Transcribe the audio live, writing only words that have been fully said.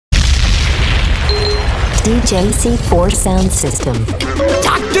DJC4 Sound System.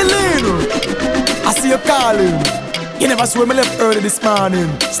 Jacqueline, I see you calling. You never saw me left early this morning.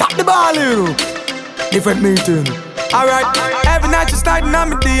 Stop the ball, you. Different meeting. Alright, every night you starting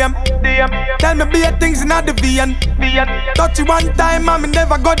on me DM. Tell me be things in the VN. Touch you one time and me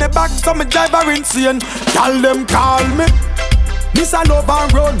never got the back, so me drive her insane. Tell them call me, Miss I love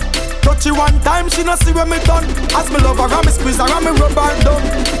and run. Touch you one time, she no see when me done. As me love her and me squeeze her and me rub her down.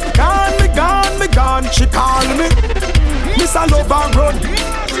 Gone, she call me, Miss I love and run.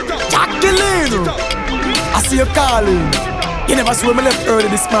 Jacqueline, I see you calling. You never saw me left early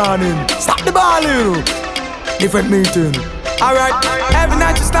this morning. Stop the ball, you. Different meeting. Alright, every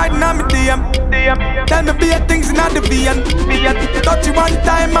night you starting on me DM. Tell me be things in the VN. Touch you one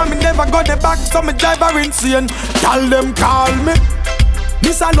time and me never got the back, so me drive her insane. Tell them call me,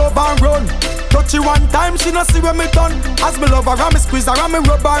 Miss I love and run. Touch you one time, she no see when me done. As me love her and me squeeze her and me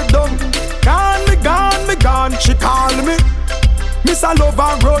rub her down. Gone, she call me, Miss I love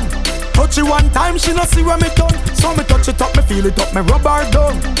and run. Touch you one time, she no see when me done. So me touch it up, me feel it up, me rub her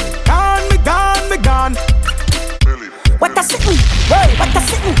down. Gone. What a sitting, hey, what a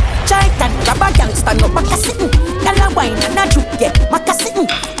sitting. Giant grab a gangster, no back a sitting. Tell a wine and a juke, yeah, what a sitting.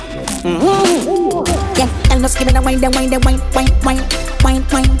 Yeah, tell us give me the wine,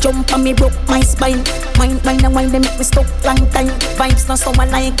 jump on me, broke my spine. Wine, they make me stuck long time. Vibes not so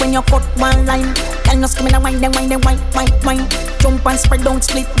alike when you cut one line. Tell us give me the wine, jump and spread down,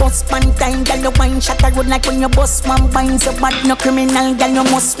 split bust one time. Girl, your wine shot a road like when you bust one binds. You bad, no criminal, girl, you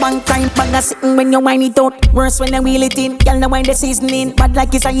must one crime. Bag a sitting when you wine it out, worse when you wheel it in. Girl, the wine the seasoning, bad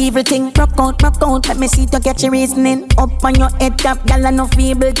like it's a evil thing. Rock out, let me see to get your reasoning. Up on your head top, girl, I no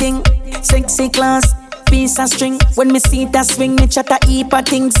feeble thing. Sexy class, piece of string. When me see that swing, me chat a heap of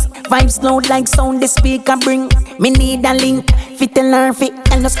things. Vibes loud like sound the speaker bring. Me need a link, fit and learn fit.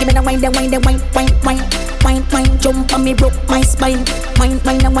 And just give me the wine, jump on me, broke my spine. Wine,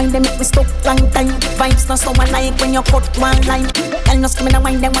 they make me stuck long time. Vibes not so alike when you cut one line. And just give me the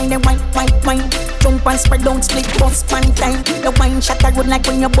wine, jump and spread down, split bust one time. The wine shot a good like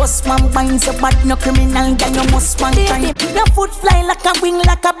when you bust one binds. You bad, no criminal, then you must one time. Your foot fly like a wing,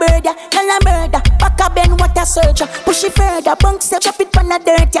 like a bird, yeah. Girl a murder, back a bend, what a searcher. Push it further, bunk step, chop it on the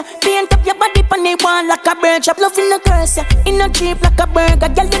dirt, yeah. Paint up your body on the wall like a bird shop. Love in the curse, yeah. In the cheap like a burger.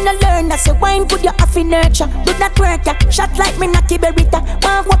 Girl, you no learn that, say wine good, you have to nurture. Do that work, yeah. Shot like me, knocky berita.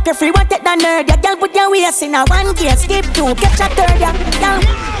 One walk your free, one take the nerd, yeah. Girl, put your waist in a one gear, skip two, catch a third, yeah. Girl,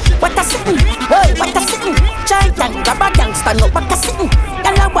 what a sitting, hey, what a sitting. Giant grab a gangster, no back a sitting.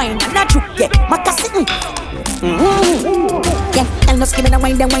 Girl, a wine and a juke, yeah, what a sitting. Yeah, and just give me the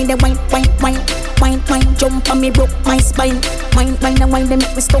wine, jump on me, broke my spine. Wine, they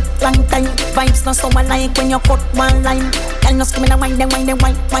make me stuck long time. Vibes not so alike when you cut one line. And just give me the wine,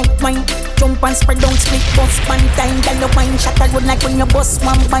 jump and spread down, split bust one time. Girl, your wine shot a good like when you bust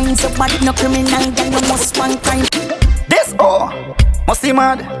one bind. So bad, no criminal, girl, you must one crime. This must be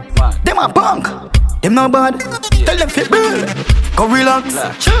mad. Them a punk, them no bad. Tell them fit build, go relax.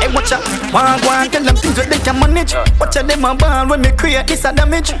 Hey, watch out, one, tell them things that they can manage. Watch out, them a ball when me create this a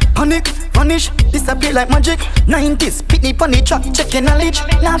damage. Panic, vanish, disappear like magic. 90s, pitney on the track, check your knowledge.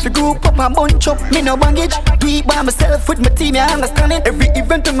 Laugh a group up a bunch up, me no baggage. Do it by myself with my team, I understand it. Every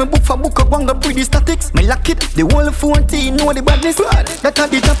event when me book for book up, one go pretty statics. Me lock it, the whole phone team know the badness. That are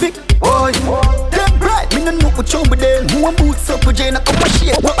the topic, boy. Them bright, me no know what you with them. Who want boots up with Jane, I come and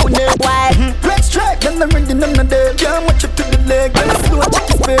shake what on them. Red strike, then I'm ready, none of them. Can't watch up to the leg, and I slow check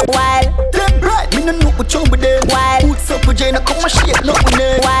his bed. Them bright, me no know what you with them. Boots up with Jane, I come and shake no on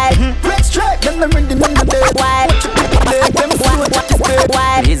them. Red strike, then I'm ready, none of them. Watch up to the leg, them slow check his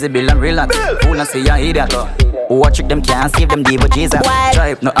bed. Easy bill and relax, fool and see ya idiot. Watch it, them can't save them diva Jesus.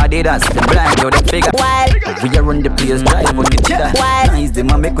 Drive no Adidas, them blind, yo them figure. We are run the place, drive on the cheetah. Nice, them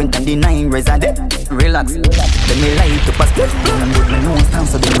a make 29 resident. Relax, them me light to pass. Them good me know stand,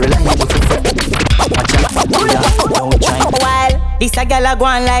 so them reliable to fuck. Watch out, don't try. This a gal a go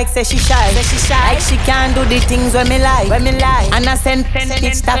on like say she shy. Like she can't do the things when me lie. And I send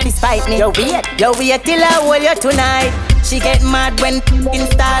bitch that is fight me. Yo wait till I hold you tonight. She get mad when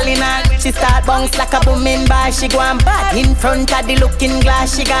installing her. She start bounce like a booming bar. She go on bad in front of the looking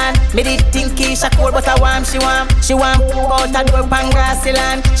glass. She gone. Me did think she cold but I warm. She warm out a door pan grassy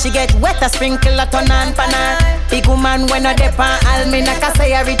land. She get wet a sprinkle a ton and pan. Big woman when I dep on Almina. Cause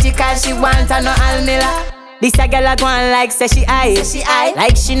I everything cause she want a no Almila. This a girl a go on like say she high.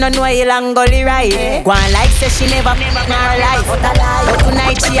 Like she no know a long gully ride. Go on like say she never in her life. But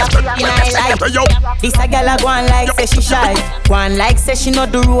tonight she a in her life. This a girl a go on like say she shy. Go on like say she no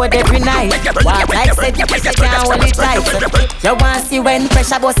do road every night. Walk like say she can't hold it tight. You want see when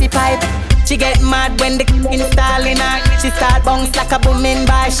pressure bust the pipe. She get mad when the installing her. She start bounce like a booming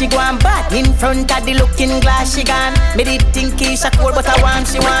bar. She go on bad in front of the looking glass. She gone. Me did think Keisha cool, but I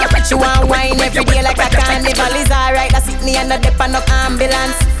want she want. She want wine every day like a carnival. Is alright, that's it. Me and no dep on no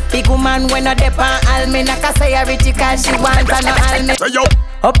ambulance. Big woman when no dep on almond. I can say her rich cause she want a no almond.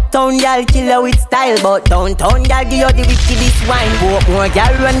 Uptown y'all kill her with style, but downtown y'all give you the wickedest wine. But more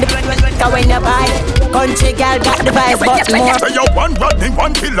y'all run the cause when you buy. Country y'all got the vibes, but more. Say you one Rodney,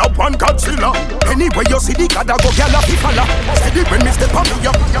 one killer, one Godzilla. Anyway you see the gada go gyal a fifala. Steady when me step on me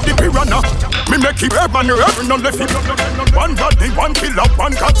up, the piranha. Me make it urban, no left it. One Rodney, one killer,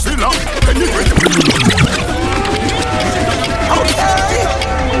 one Godzilla. Anyway you. Okay,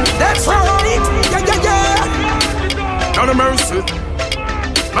 that's right. Yeah. Not a mercy.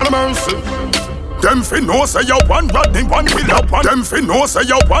 Not a mercy. Them fi know say you one Rodney, one killer. Them fi know say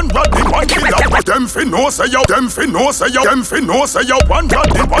you one Rodney, one killer. Them fi know say you. Them fi know say you. Them fi know say you one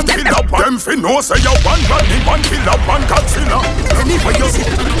Rodney, one killer. Them fi know say you one Rodney, one killer, one Godzilla. Anyway you see.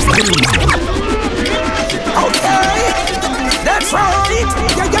 Okay, that's right.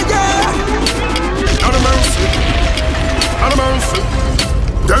 Yeah. Not a mercy. Not a mercy.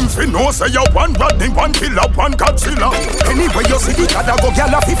 Them fi know say you one Rodney, one killer, one Godzilla. Anyway you see the gada go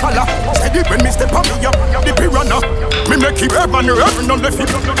gyal a fifala. Steady when me step on me up, the piranha. Me make it urban, no left it.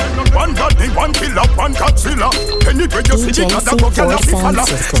 One Rodney, one killer, one Godzilla. Anyway you see the gada go gyal a fifala.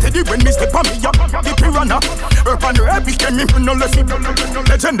 Steady when me step on me up, the piranha. Urban every can me no left it.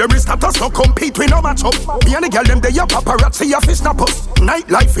 Legendary status no compete we no match up. Me and the gyal them they a paparazzi a fi snap us.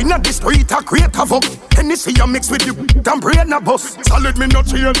 Nightlife in a the street a create havoc. Hennessy a mix with the damn brain a bus. Solid me no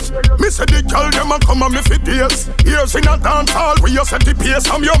change. Me say the girl dem a come and me fi days. Years in a dance hall we you set the pace.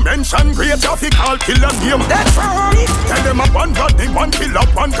 From your mention great traffic call killer name. That's right. Tell them a one Rodney, one killer,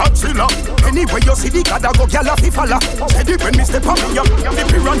 one Godzilla. Anyway you see the gada go gyal a fifala. Steady when me step on me up, the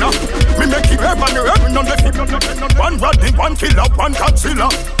piranha. Me make it urban on the fit. One Rodney, one killer, one Godzilla.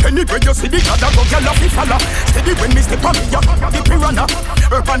 Anyway you see the gada go gyal a fifala. Steady when me step on me up, the piranha.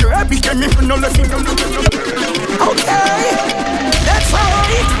 Urban every can me no the fit. Okay, that's right.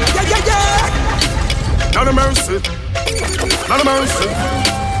 Yeah. Not a mercy. Not a mercy.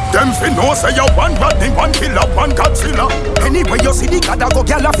 Them fi know say you one Rodney, one killer, one Godzilla. Anyway you see the gada go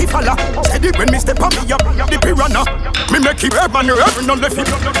gyal a fifala. Steady when me step on me up, the piranha. Me make it urban on the fit.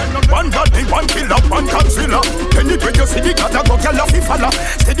 One Rodney, one killer, one Godzilla. Anyway you see the gada go gyal a fifala.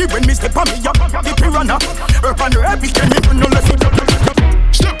 Steady when me step on me up, the piranha. Urban every can me on the fit.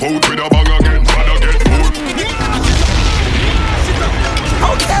 Step out with a bang again, bad again, more.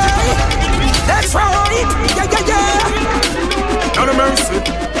 Okay, that's right. Yeah. Not a mercy.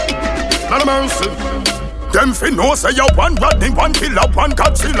 Not a mercy. Them fi know say you one Rodney, one killer, one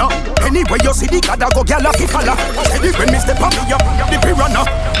Godzilla. Anyway you see the gada go gyal a fifala. Steady when me step on me up, the piranha.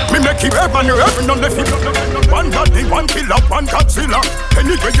 Me make it urban on the fit. One Rodney, one killer, one Godzilla.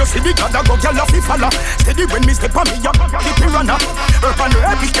 Anyway you see the gada go gyal a fifala. Steady when me step on me up, the piranha. Urban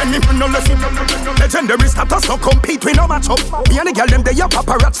every can me on the fit. Legendary status no compete we no match up. Me and the girl them they a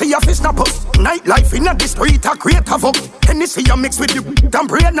paparazzi a fi snap us. Nightlife in a the street a create havoc. Hennessy a mix with the damn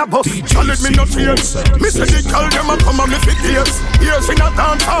brain a bus. Solid me no change. Me say the girl them a come and me fi days. Years in a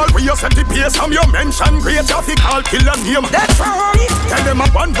dance hall we you set the pace. From your mention great traffic call killer name. That's right. Tell them a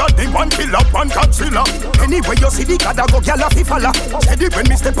one Rodney, one killer, one Godzilla. Anyway you see the gada go gyal a fifala. Steady when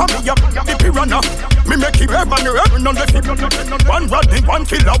me step on me up, the piranha. Me make it urban on the fit. One Rodney, one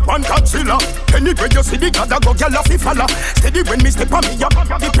killer, one Godzilla. Anyway you see the gada go gyal a fifala. Steady when me step on me up,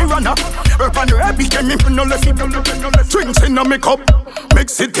 the piranha. Urban every can me on the fit. Drinks in a me cup,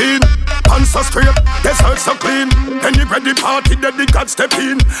 mix it in. Pants are straight, dessert so clean. Anyway the party that the God step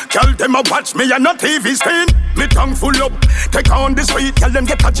in. Tell them a watch me and a TV screen. Me tongue full up, take on the street. Tell them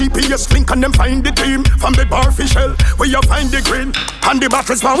get a GPS link and them find the team. From the bar official, where you find the green. And the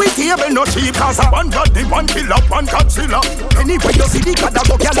bottles for we table no cheap. Cause a one Rodney, one killer, one Godzilla. Anyway you see the gada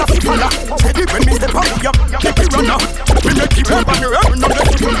go gyal a fifala. Steady when me step on me up, the piranha. Me make it urban on the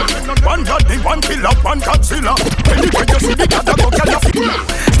fit. One Rodney, one killer, one Godzilla. Anyway you see the gada go gyal a fifala.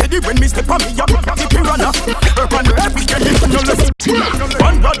 Steady when me step on me up, the piranha. Urban every can me on the fit.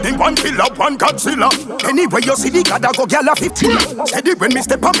 One Rodney, one killer, one Godzilla. Anyway you see the gada go gyal a fifala. Steady when me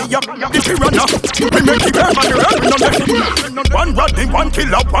step on me up, the piranha. Me make it urban on the fit. One Rodney, one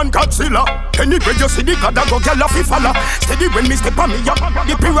killer, one Godzilla. Anyway you see the gada go gyal a fifala. Steady when me step on me up,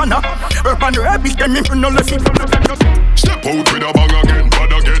 the piranha. Urban every can me on the fit. Step out with a bang again,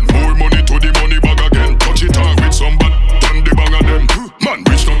 bad again. More money to the money bag again. Touch it on with some bad, and the bang of them. Man,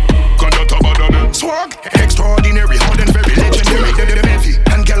 rich no, can that a bad of them. Swag, extraordinary, hard and very legendary. Them heavy,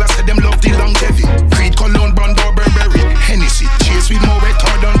 and gala said them love the longevity. Creed, Cologne, Brand, Burberry, Hennessy, chase with more wet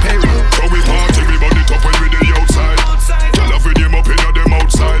hard than Perry. So we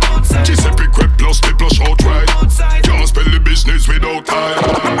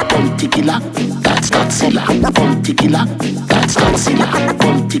bounty killer. That's Godzilla.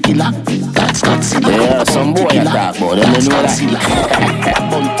 Bounty killer. That's Godzilla. Yeah, some boy attack, but they don't know that.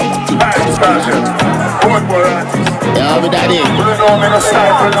 Yeah, but daddy.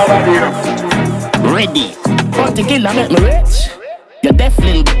 Ready. Bounty killer make me rich. You deaf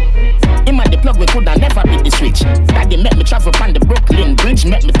little. Him and the plug we coulda never beat the switch. Daddy make me travel on the Brooklyn Bridge.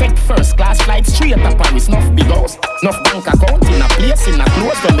 Make me take first class flight straight to Paris. Nuff big house, nuff bank account in a place in a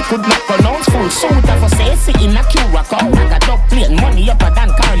clothes when me could not pronounce. Full suit of a say in a queue account. Like a dog plane, money up than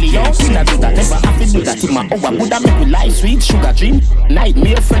Carly out. Killer do that, never have to do that in my hour. Buddha make me life sweet, sugar dream.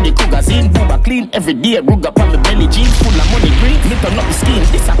 Nightmare, Freddy Krueger's in. Booba clean every day. Rug up on my belly jeans full of money green. Me turn up the scheme,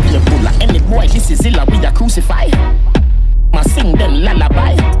 disappear bulla. Any boy, this is Zilla with a crucify. Ma sing them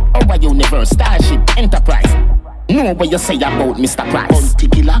lullaby. Our universe, starship, enterprise. Know what you say about Mr. Price. Bounty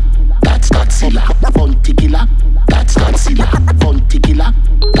killer, that's Godzilla. Bounty killer, that's Godzilla. Bounty killer,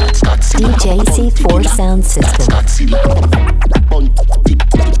 that's Godzilla. DJC4 Sound System. Godzilla. Bounty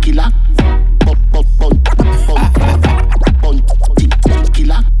killer.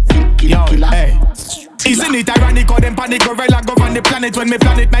 Yo, hey. Isn't it ironic how them panic gorilla govern the planet? When me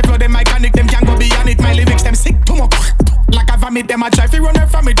planet, my flow, them mechanic, them can't go beyond it. My lyrics, them sick to much. Like a vomit, them a try to run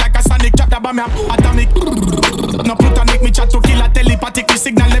from it like a sonic. Chop the bomb, atomic. No plutonic, me chat to kill a telepathic. The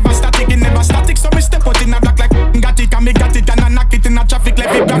signal never static, it never static. So me step out in a black like got it, and me got it, and I knock it in a traffic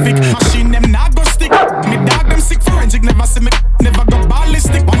like a graphic. Machine them not go stick. Me dog them sick forensic, never see me, never go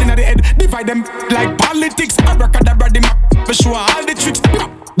ballistic. One in the head, divide them like politics. Abracadabra, them for sure all the tricks.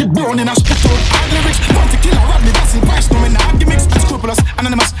 The brown in a spit out all lyrics. Want to kill a rap, me that's in price. No me not gimmicks. Unscrupulous,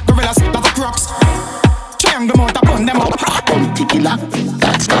 anonymous, gorillas, lot of crocs. Triangle mount, I burn them up. Bounty killer,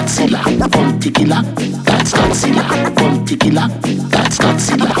 that's Godzilla. Bounty killer, that's Godzilla. Bounty killer, that's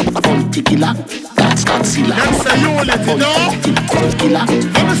Godzilla. Bounty killer, that's Godzilla. That's a unity, no? Bounty killer.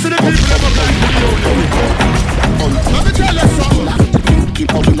 Let me see the people that are like let me tell you something.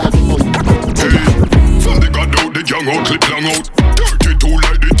 From the god out, the young out, clip long out. 32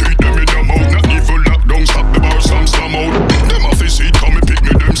 like the teeth, them in the mouth. Not even lockdown, stop the bar, some out. Them off his seat, come and pick me,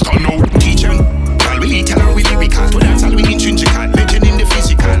 them stand out. Teach 'em, tell we tell her we lyrical. To dance all we intrinsical. Legend in the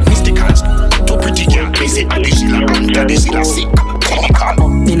physical, mysticals. Too pretty girl, busy at the zilla. Under the zilla, sick,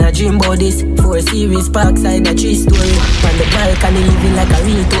 clinical. In a dream about this 4 series parkside a 3 story. On the balcony living like a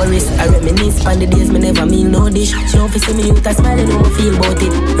real tourist. I reminisce on the days me never meal no dish. Now if you see me youth a smile, you know me feel about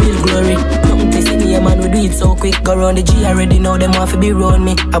it. Real glory. Nothing to see me, a man we do it so quick. Go round the G already know them want to be round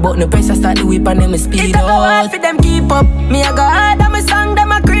me. About no pressure start the whip and them speed up. It go hard for them keep up. Me I go hard and my song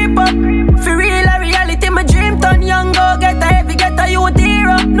them a creep up. For real a reality my dream turn young go get a heavy get a youth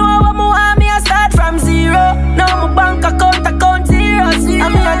hero. Know what me want me I start from zero. Now my bank account zero.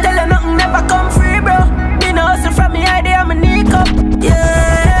 And me I tell you nothing never come free, bro. Me no hustle from me idea, I'm a nick up.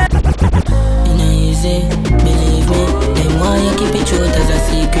 Yeah. It ain't easy, believe me. Them want you keep it short as a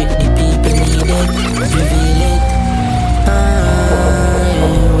secret. The people need it, reveal it.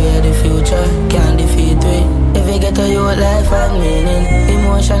 Yeah, we are the future, can't defeat we. If we get to your life and meaning,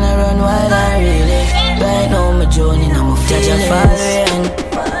 emotion I run wild and really. Right now my journey, now my feelings. Following.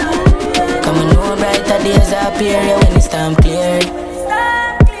 Come on, know brighter days appear when it's time clear.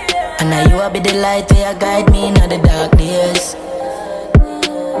 And now you will be the light where you guide me in the dark days.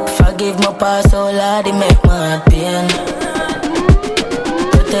 Forgive my past, so Lord, it make my heart pain.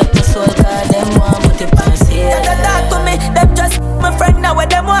 Protect my soul, cause them want put it past here. They talk to me, them just my friend now,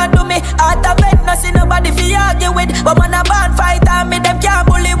 what them want to me. Out of it, no see nobody fi argue with. But man a band fighter, me them can't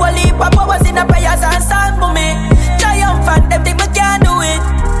bully. Wally pop powers in the prayers and song for me. Triumphant, them think me can't do it.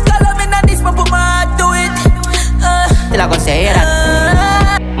 Call me in this, but put my heart to it. Still I gonna say that.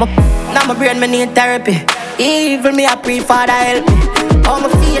 Now my brain me need therapy. Even me I pray for the help me. How me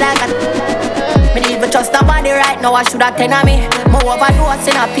feel like me need to trust nobody right now. I should have 10 of me. More overdose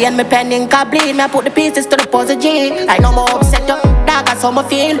in a pain. Me pending can bleed. Me put the pieces to the puzzle G. Right now me upset up. Dark as how me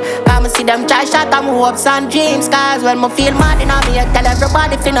feel. Cause me see them try shot and me hopes and dreams. Cause when me feel mad in me I tell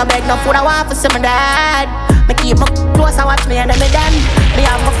everybody fi no beg no food I want for see me dad. Me keep my close and watch me enemy them. Me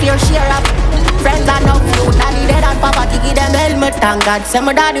have my fear share up. Friends are no few, daddy dead and papa give them helmet. Thank God, say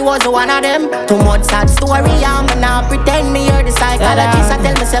my daddy was one of them. Too much sad story, I'm now pretend me hear the psychologist. I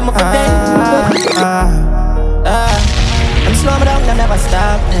tell me say me for them. I'm slow me down, I never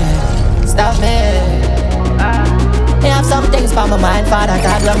stop me. Stop me. I have some things for my mind, Father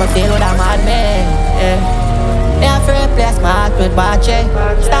God, when me feel what I'm on me. I have to replace my heart with battery.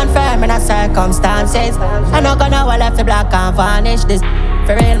 Stand firm in the circumstances. I'm not gonna let the black and vanish this.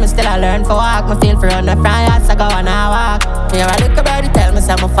 For real, me still I learn for walk. Me feel for run the front yards, I go and I walk. Me ever look a birdie, tell me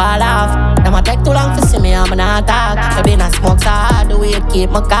say me fall off. Them a take too long to see me, I'm not talk. Me been a smoke so hard, the way it keep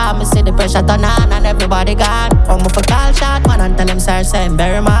me calm. Me see the pressure turn on and everybody gone. Come for call shot, man, and tell them sir, saying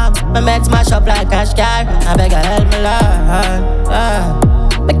bury moms. My meds mash up like cash car. I beg you help me, Lord.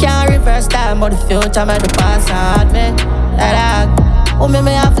 Me can't reverse time, but the future made the past hard me. That oh,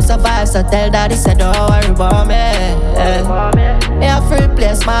 me have to survive, so tell daddy, say don't worry about me. Me have to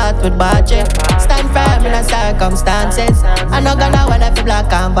replace my heart with budget. Stand firm in the circumstances. I'm not gonna want to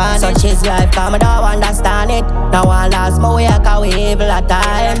black and vanish. Such is life, cause I don't understand it. Now I lost my way, cause we evil at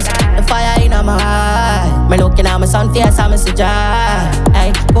times. The fire in my heart. Me looking at my son face, I miss a joy.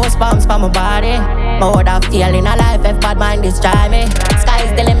 Hey, goosebumps for my body. My word of feeling alive, if bad mind destroy me.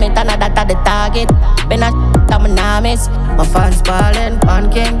 Sky's the limit, and that's the target. Been a I'm a miss. My fans ballin', on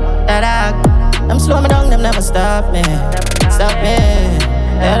king, that dog. Them slow me down, them never stop me. Stop me,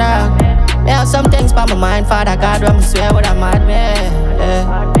 that dog. Me have some things by my mind, Father God, when I swear what I'm at me.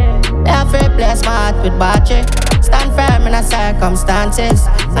 Me have to replace my heart with battery. Stand firm in the circumstances.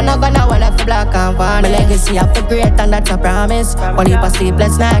 I'm not gonna well if black and vanish. My legacy I feel great and that's a promise. One heap of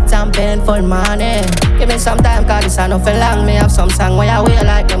sleepless nights and painful morning. Give me some time cause this I know for long. Me have some song where I wear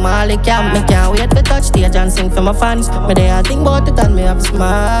like the Marley Camp. Me can't wait to touch stage and sing for my fans. Me they I think about it and me have a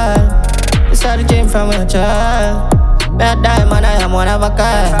smile. This is the dream from when a child. Me a diamond, I am one of a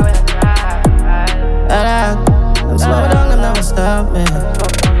kind. I'm slowing down, them never stop me.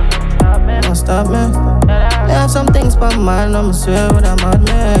 Don't stop me. They have some things for my mind, I'ma swear what I'm at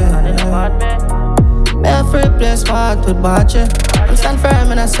me. Me have to replace my heart with battery. I'm stand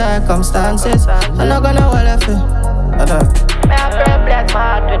firm in the circumstances. I'm not gonna well if it. Me have to replace my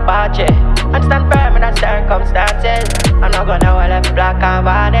heart with battery. I'm stand firm in the circumstances. I'm not gonna well if black and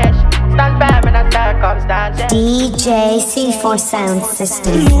vanish. Stand firm in the circumstances. DJC4 Sound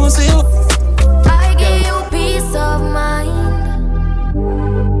System. I give you peace of mind.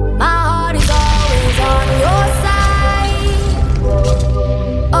 My heart is always on your side.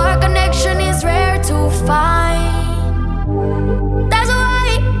 Our connection is rare to find. That's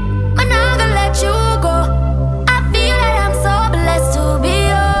why I'm not gonna let you go. I feel that I'm so blessed to be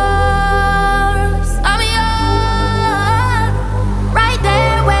yours. I'm yours. Right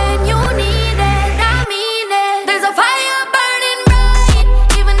there when you need it, I mean it. There's a fire burning bright,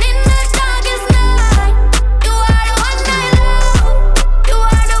 even in the darkest night. You are the one I love. You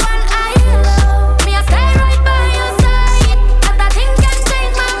are the one I love. Me, I stay right by your side. Nothing can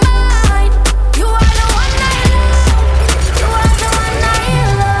change my mind. You are the one I love. You are the one I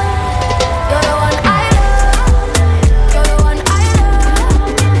love. You're the one I love. You're the one I love.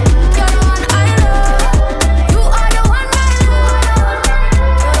 You're the one I love. You are the one I love.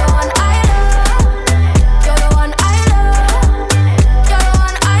 You're the one I love. You're the one I love. You're the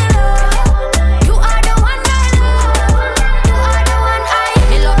one I love. You are the one I love. You are the one I love.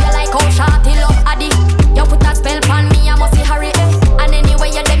 Me love you like how shorty love Addy. You put a spell on me, I must hurry. And anyway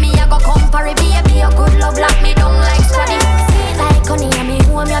you let me, I go come parry. Baby, your good love lock me down like squaddy. Sweet like honey, and me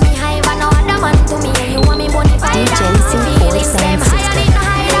home, you me high. And no other man to me, and you want me bonafide. DJC4 Sound Higher than the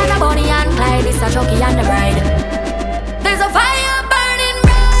high, and the Bonnie and Clyde. It's a Chucky and the bride. There's a fire burning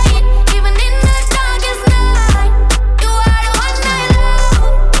bright, even in the darkest night. You are the one I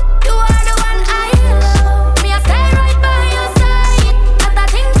love. You are the one I love. Me, I stay right by your side.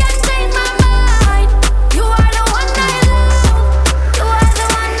 Nothing can change my mind. You are the one I love. You are the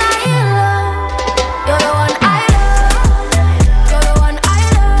one I love. You're the one I love. You're the one I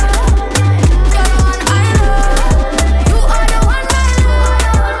love. You're the one I love. You are the one I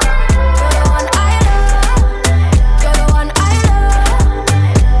love. You're the one I love. You're the one I love.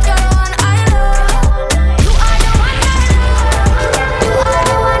 You're the one I love. You are the one I love. You are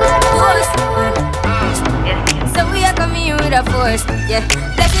the one I love. So we are coming in with a force, yeah.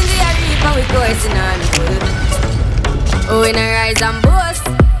 Blessings we are reap and we coursing on full. Oh, we not rise and boast.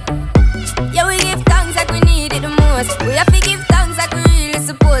 Yeah, we give thanks like we need it the most. We have to give thanks like we really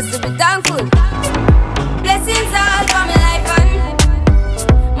supposed to be thankful. Blessings all for my life and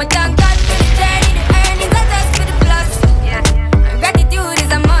my thank God for the journey, the earnings are just for the plus. Yeah, and gratitude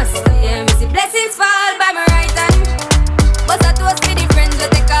is a must. Yeah, me see blessings fall by my right hand. But I toast for the friends we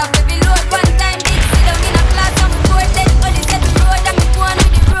take off every load. One time big sit down in a class and we board then only set the road and we go on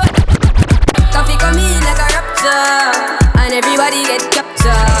with the road. Coffee come in like a rapture and everybody get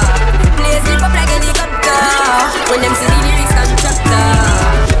captured. Play slip up like a helicopter when them see the lyrics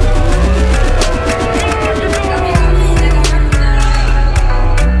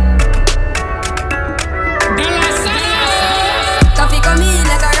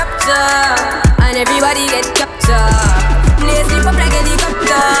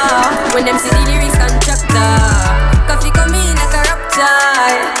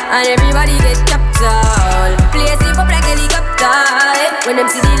when them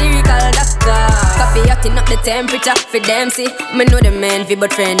see the lyrical doctor. Coffee hotting up the temperature for them see. Me know the man fi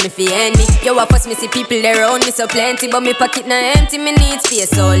but friend me fi enemy. Yo, I first me see people there around me so plenty, but me pocket na empty, me need space.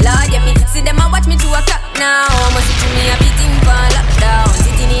 So Lord, yeah, me see them a watch me 2 o'clock now. Must see through me a beating for lockdown.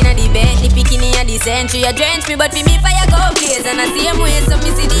 Sitting in a the bed, the bikini a the century a drench me, but for me fire go blaze. And I see him way, so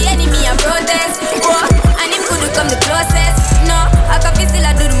me see the enemy a protest. Oh, and him could come the closest. No, I can feel still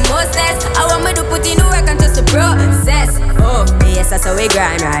I do the mostest. I want me to put in the work and just the process. Oh, yes, that's how we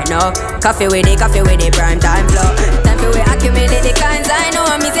grind right now. Coffee with it, prime time flow. Time for we accumulate the kinds I know.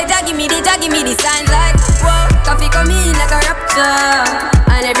 And me say, give me the signs like, whoa, coffee come in like a rapture,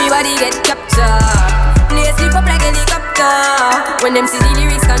 and everybody get captured. Play sleep up like helicopter when them see the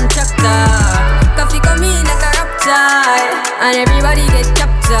lyrics constructor. Coffee come in like a rapture, and everybody get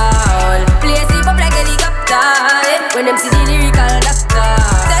captured. Play sleep up like helicopter when them see the lyrical doctor.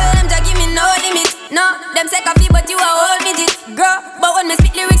 Tell them to give me no limit. No, them say coffee but you a whole midget, girl. But when me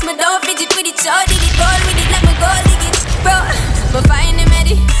spit lyrics, me don't fidget with it. Show did it, gold with it like me gold dig it, bro. But find him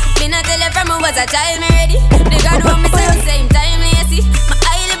ready. Me not tell her from I was a child, me ready. The God want me so same time, you see. My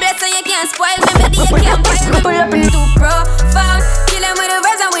highly blessed so you can't spoil me, baby, you can't spoil me. Pull up in too profound, kill them with the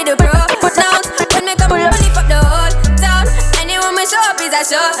words and with the pronouns. When me come pull up, lift up the whole town. Anyone me show up is a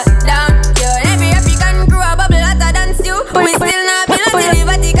shutdown. Yo, every African crew a bubble hotter than stew. We still not build until the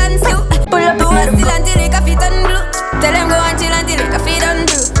Vatican stew. Pull up, do a still until the coffee turn blue. Tell them go and chill until the coffee done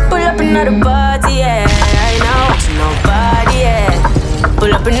blue. Pull up another party, yeah. I know it's nobody, yeah.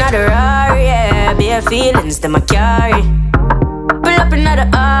 Pull up another Rari, yeah. Bare feelings that I carry. Pull up another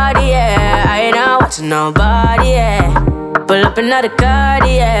Audi, yeah. I ain't not watching nobody, yeah. Pull up another card,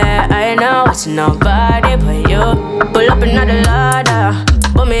 yeah. I ain't not watching nobody but you. Pull up another Lada.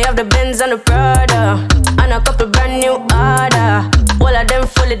 Put me off the Benz and the Prada. And a couple brand new order. All of them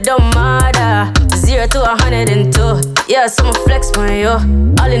fully don't matter. 0 to 102. Yeah, so I'ma flex on you.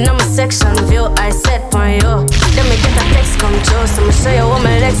 All in on my section view, I set on you. Then me get a text come true, so I'ma show you what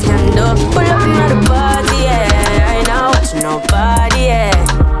my legs can do. Pull up another party, yeah. I ain't not watching nobody,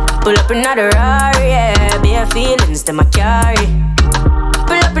 yeah. Pull up another Rari, yeah. Bare feelings that I carry.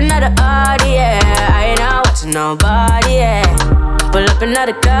 Pull up another Audi, yeah. I ain't not watching nobody, yeah. Pull up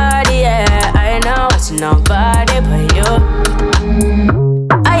another card, yeah. I ain't not watching nobody but you.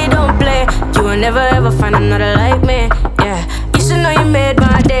 I don't play, you will never ever find another like me, yeah. You should know you made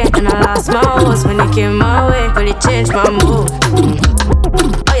my day, and I lost my horse when you came my way. Really changed my mood.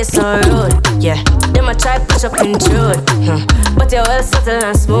 Oh, you're so rude, yeah. Then I try push up intrude, but you're well subtle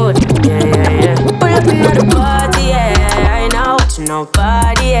and smooth, yeah, yeah, yeah. Pull up another party, yeah. I ain't not watching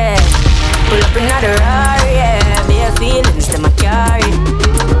nobody, yeah. Pull up another Rari, yeah. Bare feelings that I carry.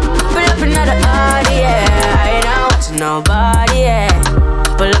 Pull up another Audi, yeah. I ain't not watching nobody, yeah.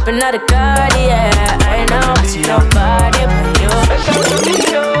 Pull up another card, yeah. I ain't not watching nobody but you.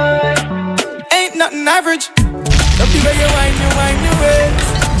 Ain't nothing average. Love the way you whine your ways.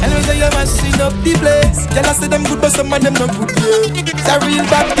 And when you mashing up the place. Girl, I say them good, but some of them not good, yeah. It's a real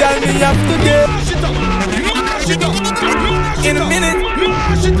bad girl, me have to get. In a minute.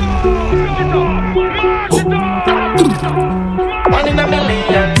 One in a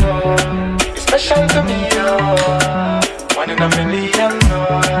million, it's special to me, oh. One in a million,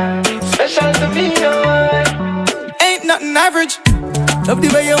 it's special to me, oh. Ain't nothing average. Love the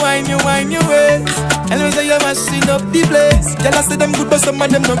way you whine your ways. And when you mashing up the place. Girl, I say them good, but some of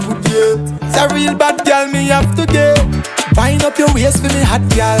them not good, yeah. It's a real bad girl, me have to get. Wind up your waist for me hot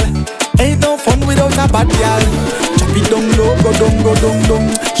girl. Ain't no fun without a bad girl. Chop it down low, go down.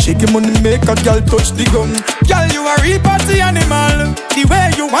 Shake your money, make a girl touch the gun. Girl, you a real party animal. The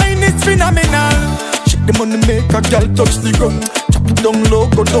way you whine is phenomenal. Shake the money, make a girl touch the gun. Chop it down low,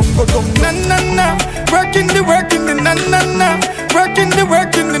 go down. Na na na, working the na na na. Working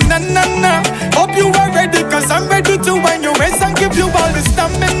the na na na. Hope you are ready, cause I'm ready to wind your waist and give you all the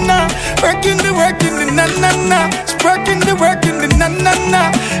stamina. Working the na na na. Working the na na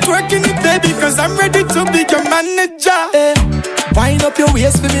na. Working it, baby, cause I'm ready to be your manager. Hey. Wind up your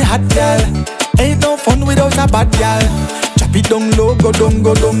waist for me hot girl. Ain't no fun without a bad girl. Chop it down low, go down.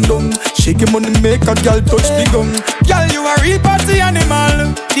 Shake your money, make a girl touch the gun. Girl, you a real party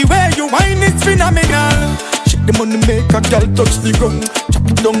animal. The way you whine is phenomenal. Shake the money, make a girl touch the gun. Chop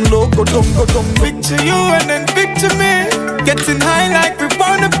it down low, go down. Picture you and then picture me. Getting high like we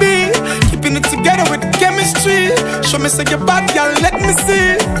wanna be. Keeping it together with chemistry. Show me say you're bad, girl, let me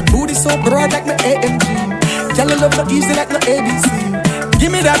see. Booty so broad like my AMG. Girl, I love no easy like no ABC.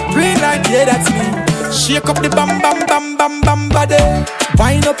 Give me that green light, yeah, that's me. Shake up the bam body.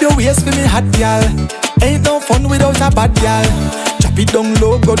 Wind up your waist for me hot girl. Ain't no fun without a bad girl. Chop it down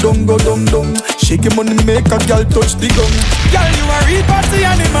low, go down.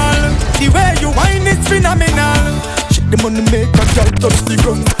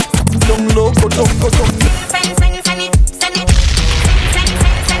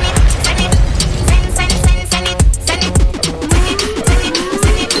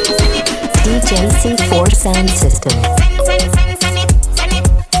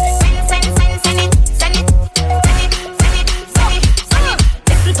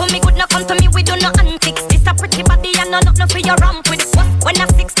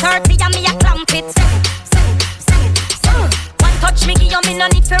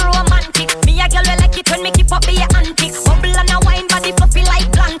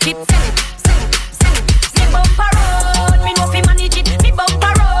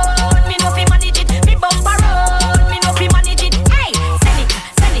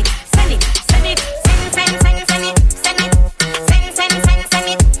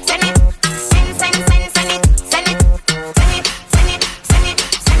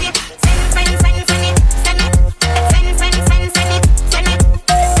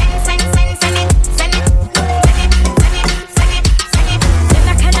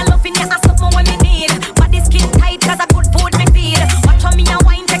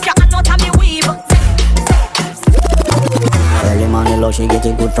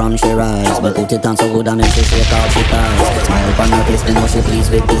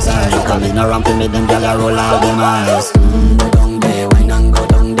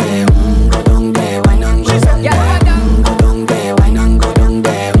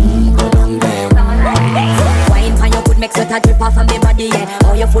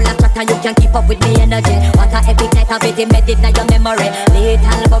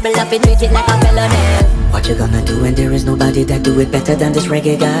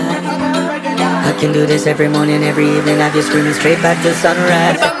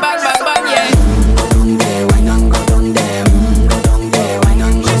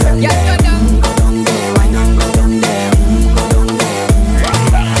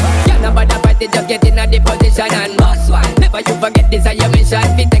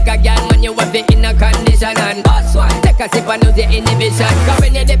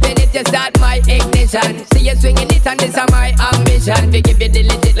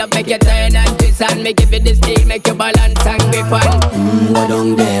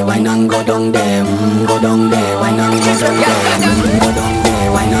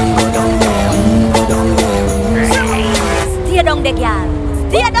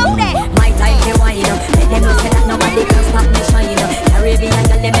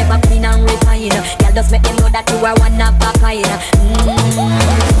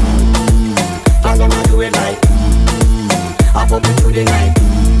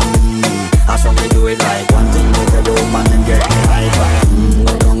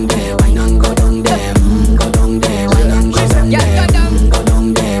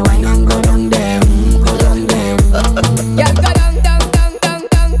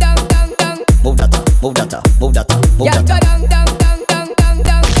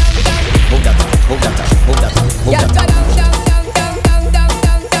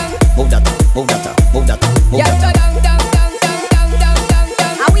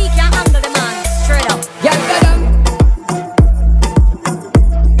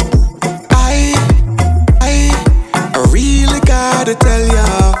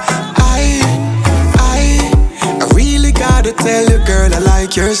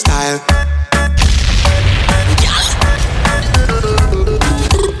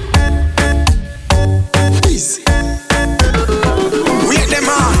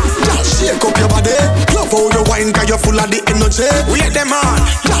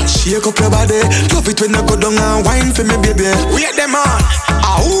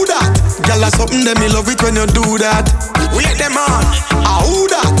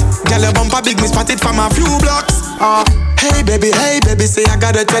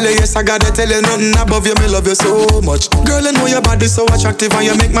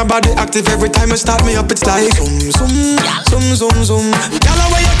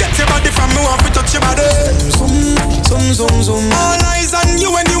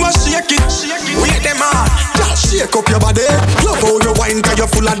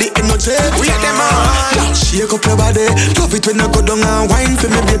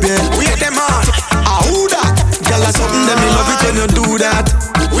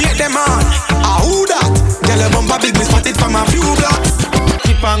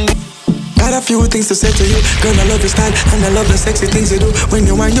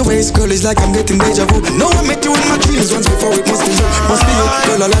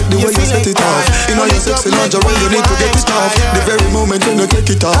 know you're sexy lingerie, you need to get it off. The very moment when you take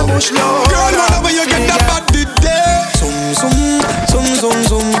it off. Girl, whenever you get that body there. Zoom.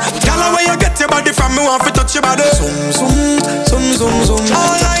 Girl, where you get your body from, me want to touch your body. Zoom.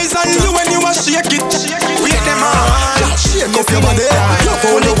 All eyes on you when you a shake it. Wait them on. Shake up your body. Love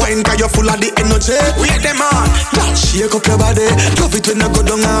how you wine, cause you're full of the energy. Wait them on. Shake up your body. Love it when you go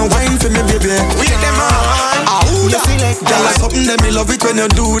down and wine for me, baby. Wait them on. Girl, like something that me love it when you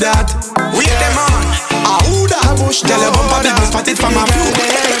do that. Wait them on. Girl, your bumper big, me spot it from a few.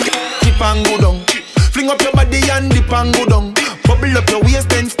 Dip and go down. Fling up your body and dip and go down. Bubble up your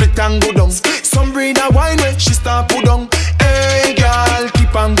waist and split and go down. Some breed a wine when she start put down. Hey girl,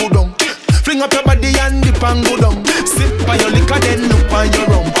 keep and go down. Fling up your body and dip and go down. Sip by your liquor then look on your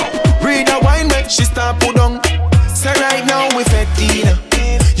rum. Breed a wine when she start put down. So right now we fettina.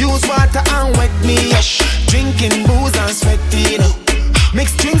 Use water and wet me up. Drinking booze and sweating.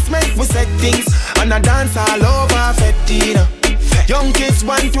 Mix drinks make we settings. And I dance all over fettina. Young kids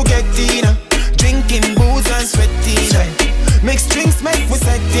want to get in. Drinking booze and sweating. Mix drinks make we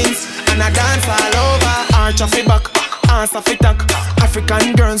settings. And I dance all over. Arch off the back, ass off the tack.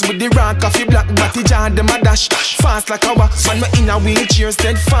 African girls with the raw coffee black. Batty jar them a dash. Fast like a wax. Man me in a wheelchair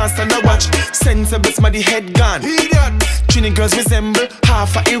steadfast and a watch. Sensible smaddy head gone. Trini girls resemble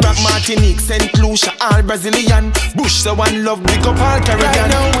half a Iraq, Martinique, St. Lucia, all Brazilian. Bush so one love big up all Caribbean. Right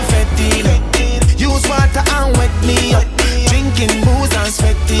now we fettin'. Use water and wet me up. Drinking booze and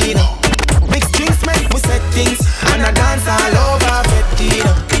sweating. Mix drinks make we settings. And I dance all over fettin'.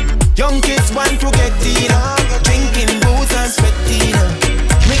 Young kids want to get in. Drinking booze and sweating.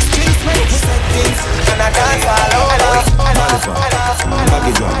 Mix drinks make we settings. And I dance all over.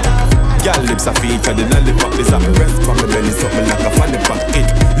 Girl lips a feature, the lollipop is up. Rest from my belly, something like a funny pocket.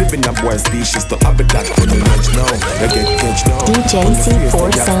 Living up boy species to habitat. When you match now, you get catch now.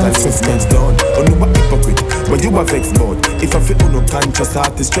 DJC4SOUNDSYSTEM. Oh no, what hypocrite, but you a vex mode. If I feel unconscious,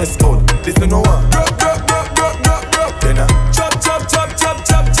 heart is stress out. Listen no one. Then I chop.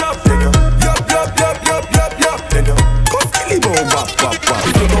 Then I yup. Then I go kill him over, pop.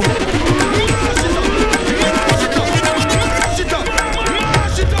 Listen no one.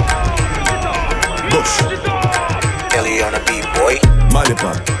 Ellie on a beat, boy.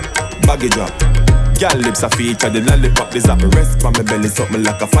 Lollipop, baggy drop. Girl lips a feature, the lollipop is up. Rest from my belly, something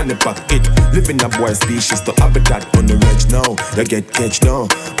like a funny pocket. Living a boy species to habitat. On the reg now, you get catch now.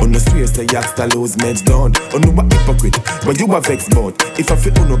 On the swear say youngster lose meds down. On the what hypocrite, but you a vex bout. If I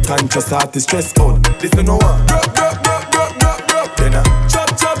feel unconscious, heart is stress out. Listen no one. Then I chop.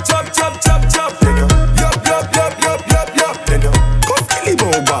 Then I yup. Then I go kill him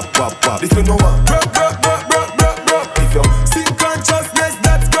over, pop. Listen no one. If you see consciousness,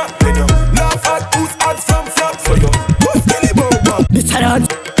 that's crap. Then you laugh at who's had some flop. So you go kill him over. This hard.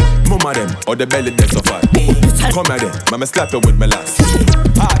 Mama them, or the belly that's so far. Come here then, mama slap you with my last.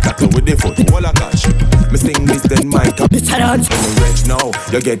 Attack you with the foot, all I cash. Me sing this then mic up. This hard. On the reg now,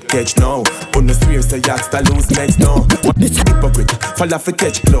 you get catch now. On the swear say youngster lose meds now. This hypocrite, fall off a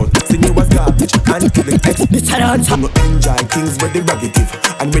catch cloud. See you as garbage and killing X. This hard. I'm not enjoy things where they raggative.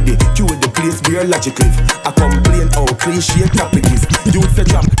 And ready, you with the place where logically. I complain how cliche topic is. You say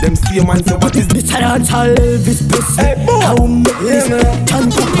drop, them see a man say what is this hard. I'll Elvis Presley. How make this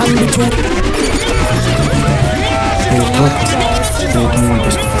can't go on the truth.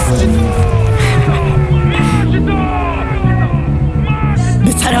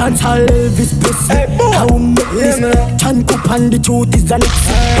 This hard. I'll Elvis Presley. How make this can't go on the truth is an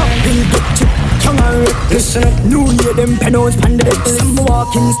will get chip. Young and listen up. New year them penos panded. Some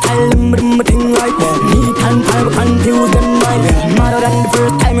walking style them thing right. Me can't confuse them mind. Madder than the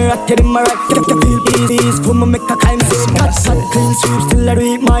first time I rocked it in my right. Get up to feel easy. Come and make a climb. Got clean sweep still I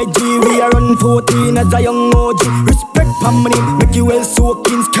read my G. We are on 14 as a young OG. Respect for money, make you well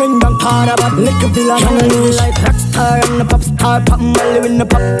soaking. Skin bang para but like a villain. Young like rockstar and a pop star. Pop Molly in the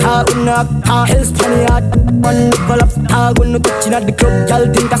pop car. Una car. Hell's funny hard. One level up star. When you touching at the club, y'all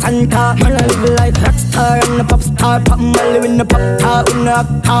think a Santa. Man I live like rockstar and a pop star. Pop Molly in the pop car. Una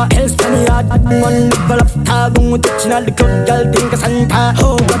car. Hell's funny hard. One level up star. When you touching at the club, y'all think a Santa.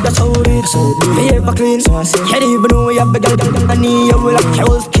 Oh God, that's how it is. They ever clean. You don't even know we have a girl and you will have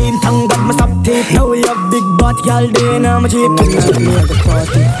Carol scheme. Thank God my stop tape. Now we have big butt y'all day and I'm a cheap. I'm at the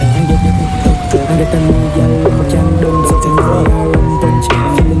party and get the book and get a new girl. I'm a can done something for her and punch.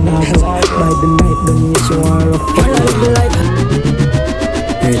 Feeling out by the night, don't you show her up. I love the light.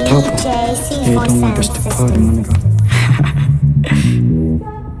 Hey top, hey don't want us to party man.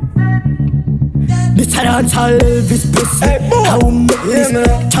 This hard Elvis Presley. How make this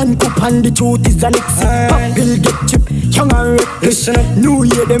can't go on the truth is an exit. Pop will get chip. young and reckless. New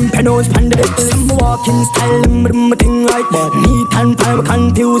year, them penals pan the deck. Some walking style, them rhythm thing right. Neat and fine,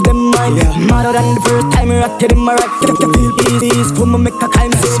 confuse them mind. Madder than the first time I ratted in my right. Get the feel easy, for me make a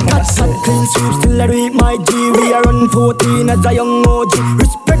climb. Got shot, clean sweep, still I read my G. We are on 14 as a young OG.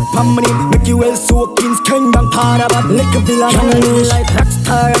 Respect for money, make you well soaking. Skin down, part about lick a villain. Young like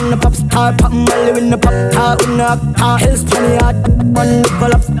rockstar and a pop star. Pop Molly in the pop tar, in the car. Hell's funny hard, one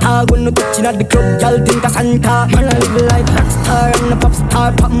level up star. When you touching at the club, y'all think a Santa. Man, I live like rockstar and a pop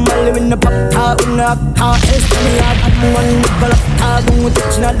star. Pop Molly in the pop tar, in the car. Hell's funny hard, one level up star. When you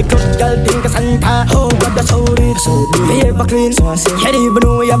touching at the club, y'all think a Santa. Oh, God, that's so rich, so they ever clean. Can't even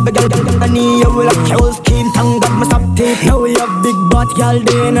know we have a girl, I need you with a carol scheme. Tongue got my stop tape. Now we have big butt, y'all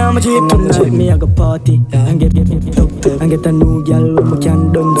day now, my jeep. Tonight, me, I go party and get hooked up and get a new girl with my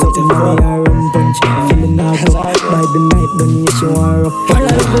can done. Something money, I run punch. Feeling out by the night, done, yes, you are up. I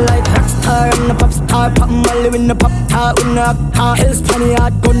live like rockstar and a pop star. Pop Molly in the pop tar, in the car. Hell's funny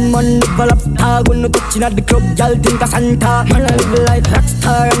hard, gunman, level up star. When you touching at the club, y'all think a Santa. Man, I live like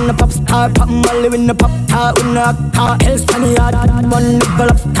rockstar and a pop star. Pop Molly in the pop tar, in the car. Hell's funny hard, gunman, level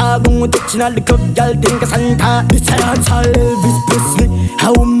up star. When you touching at the club, y'all think a Santa. This a dance all Elvis Presley.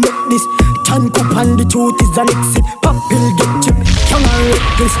 How we make this? Chan Coop and the truth is an exit. Pop pill get chip, young and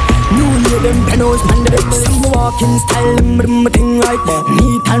reckless. New year them penals pan the deck. Some walking style, them thing right.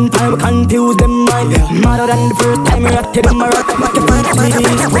 Neat and fine, confuse them mind. Madder than the first time I ratted in my rock. Make a punch me,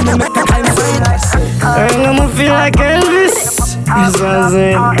 when I make a time I'ma feel like Elvis. That's what I'm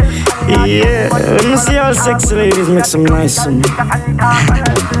saying. Yeah, let me see all sexy ladies make some nice some.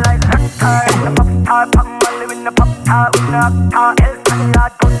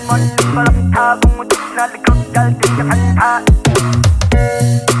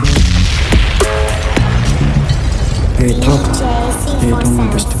 Hey, talk. Hey, don't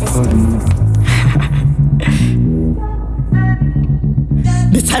understand.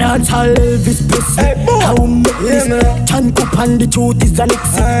 This a dance all Elvis Presley. How we make this? Chan Coop and the truth is an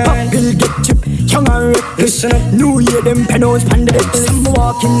exit. Pop pill get chip, young and reckless. New year them penals pan the deck. Some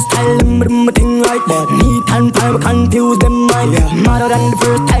walking style, them thing right. Neat and fine, confuse them mind. Madder than the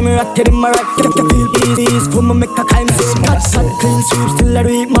first time I ratted in my right. Get the feel easy, for me make a climb. Got shot, clean sweep, still I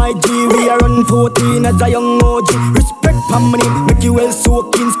read my G. We are on 14 as a young OG. Respect for money, make you well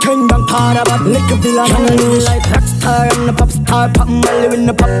soaking. Skin down, part about lick a villain. Young like rockstar and a pop star. Pop Molly in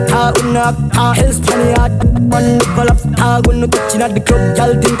the pop tar, in the car. Hell's funny hard, one level up star. When you touching at the club,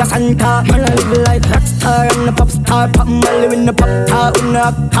 y'all think a Santa. Man, I live like rockstar and a pop star. Pop Molly in the pop tar, in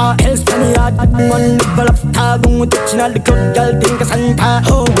the car. Hell's funny hard, one level up star. When you touching at the club, y'all think a Santa.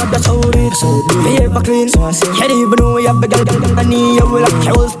 Oh, God, that's so rich, so they ever clean. Can't even know we have a girl, I need you with a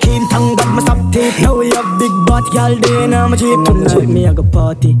carol scheme. Tongue got my stop tape. Now we have big butt, y'all day now, my jeep. Tonight, me, I go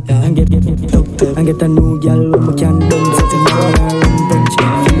party and get hooked up and get a new girl with my can done. Something money, I run punch.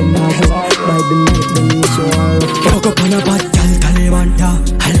 Feeling out by the night, then you show her up. Woke up on a bad girl, Taliban, yeah.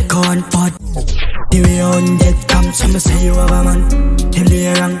 Alcohol and pot. The way on get come, some say you have a man. Him the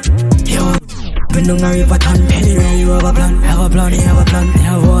wrong, yo. Been on a river town. Anyway, you have a plan, have a plan, you have a plan, you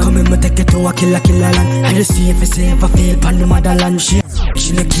have one. Come in, me take it to a killer land. I just see if it's safe, I feel pan the motherland. She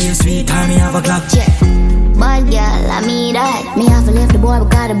look clean, sweet, time me have a Glock. Bad girl, I mean that. Me have to leave the boy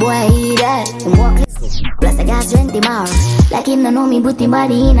because the boy eat that. Him walk plus I got 20 more. Like him no know me, put him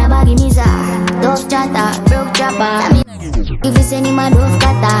body in a baggy mizar. Dove chatter, broke chopper. If you send him a dove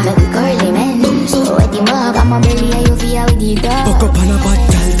cutter, make it curly man. Wet him up, I'm a belly and you feel with the dog. Woke up on a bad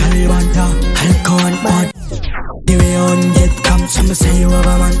girl, Taliban, yeah. Alcohol and pot. The way on get come, some say you have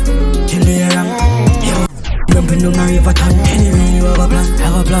a man. Till the wrong, yo. Jumping on a river town. Anyway, you have a plan,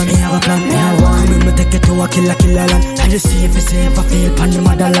 you have a plan, you have one. Come in, me take it to a killer land. I just see if it's safe, I feel pan the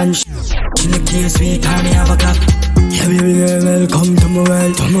motherland. She look clean, sweet, time me have a Glock. Yeah, baby girl, welcome to my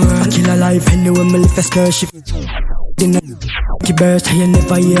world. I kill a life anyway, me live a skirt shift. Keep burst, I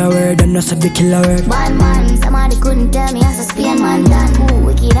never hear a word, and that's a big killer word. Bad man, somebody couldn't tell me as a Spain man done. Ooh,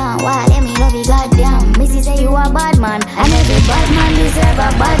 wicked and wild, let me love you, goddamn. Missy say you a bad man, and every bad man deserve a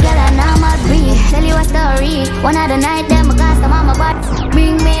bad girl, and I'm a breed. Tell you a story, one of the night, them I cast them on my butt.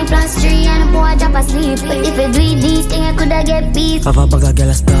 Bring me plus 3 and a poor drop asleep. But if you do these things, I coulda get beat. Papa baga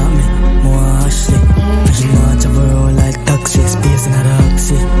girl stop me, more Ashley. And she want to roll like taxi, space in her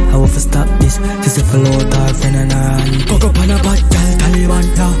oxy. I want to stop this, she say follow with her friend and her hand. Woke up on a bad girl, Taliban,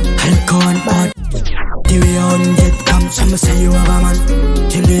 yeah. Alcohol and pot. The way on get come, some say you have a man.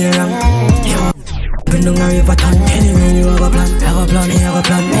 Till the wrong, yo. Been on a river town. Anyway, you have a plan, you have a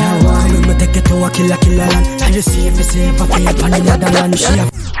plan, you have one. Come in, me take it to a killer land. I just see if it's safe, I feel pan the motherland. She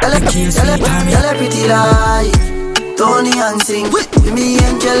have the keys, sweet time. Tell her pretty life, Tony and sing. With me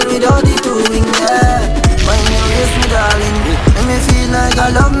angel without the two wings, yeah. My waist, me darling. Make me feel like I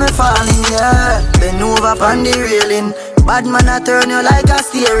love me falling, yeah. Bend over on the railing. Bad man, I turn you like a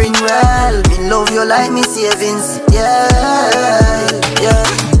steering wheel. Me love you like me savings, yeah, yeah.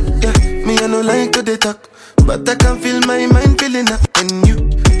 Me I no like to talk, but I can feel my mind feeling up when you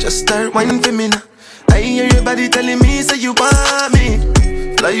just start whining for me now. I hear your body telling me, say you want me.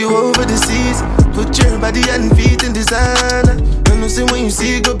 Fly you over the seas, put your body and feet in designer. And you say when you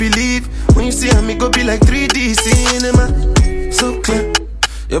see, go believe. When you see me, go be like 3D cinema. So clear,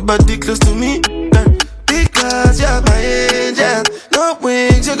 your body close to me, because you're my angel. No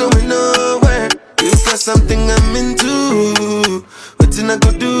wings, you're going nowhere. You got something I'm into. What I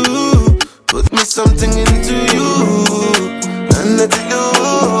go do? Put me something into you, and let it go.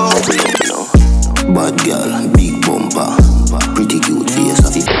 Bad girl, big bumper, pretty cute face,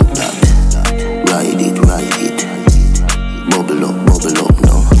 I feel that. Ride it, bubble up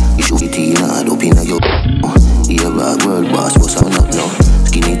now. You should be teen hard up in your. You're a world boss, what's up now?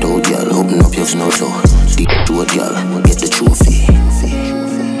 Skin it out, girl, open up your snout so. Stick to it, girl, get the trophy.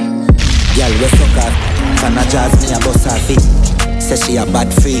 Girl, we suck her, can I jazz me a bust her feet? Say she a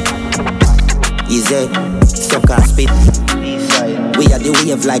bad freak. Easy, suck her spit. We are the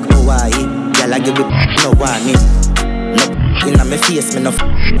wave like Hawaii. Girl, I give it no warning. No inna me face, me no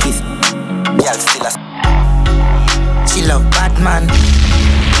kiss. Girl, still a. She love bad man.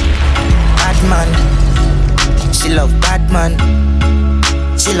 Bad man. She love bad man.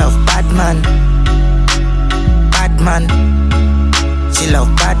 She love bad man. Bad man. She love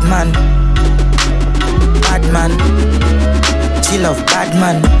bad man. Bad man. She love bad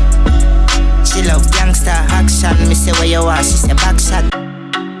man. She love gangster action. Me say where you are, she say back shot.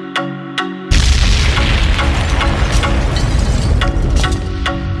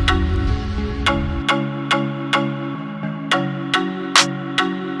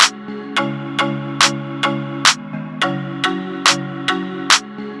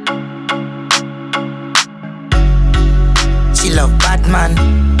 She love bad man.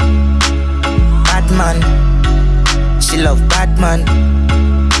 Bad man. She love bad man.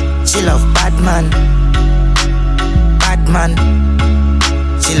 She love bad man. Bad man.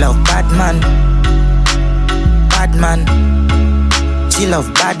 She love bad man. Bad man. She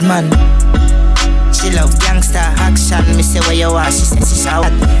love bad man. She love gangster action. Me say where you are, she say she shout.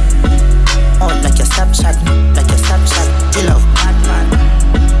 Out like your Snapchat, like your Snapchat. She love bad man.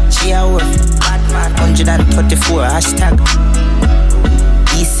 She a worth bad man. 134 hashtag.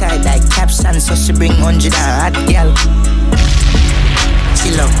 Eastside like caption, so she bring 100 hot girl. She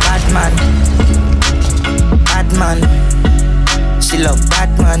love bad man. Bad man. She love bad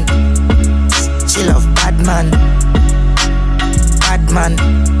man. She love bad man. Bad man.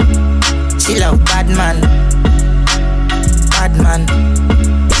 She love bad man. Bad man.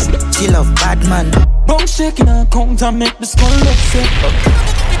 She love bad man. Bone shaking her count and make the skull upset.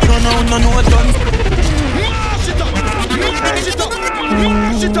 No, done. Mash it up, mash it up,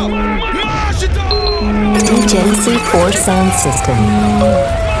 mash it up, mash it up. DJC4 Sound System.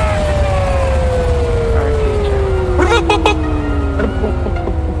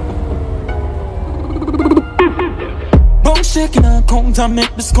 Bone shaking her count and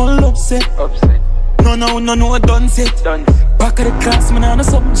make the skull upset. No, done set. Back of the class, man, on the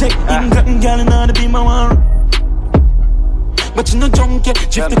subject. Even gotten gal in order to be my one. But you no drunk yet.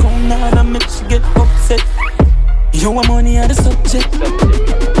 Drift the cone now and make she get upset. You want money on the subject.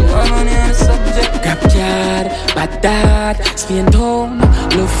 Grab card, bad dad, spin down,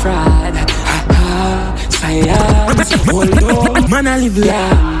 low fried. Ha silence, hold on. Man, I live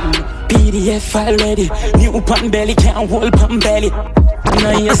long. PDF already. New pan belly, can't hold pan belly. No,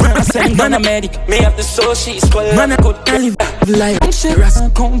 yes, I'm saying man a medic. Me have the soul, she's skull. Man, I could live life. Shit,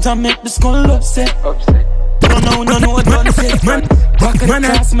 count and make the skull upset. No, don't say. Man, back at the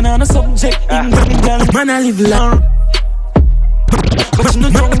class, man, on a subject. Man, I live life. But you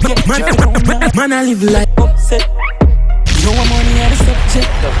know don't get man, I live life upset. You want money on the subject.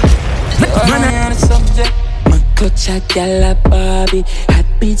 Man, on the subject. Man, clutch a gal a Barbie. Hot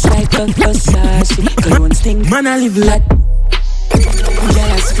beats like a Versace. Cologne sting. Man, I live life.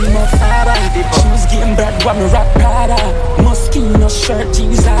 Girl, I scream out father. Shoes getting bad, what me rock Prada. Moschino shirt,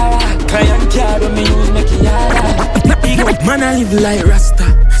 jeans Zara. Client card when me use make it harder. Man, I live like Rasta.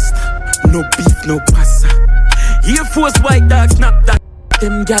 No beef, no pasta. Air Force white dogs, snap that.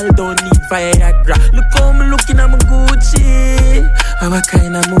 Them gal don't need Viagra. Look how me looking at my Gucci. How what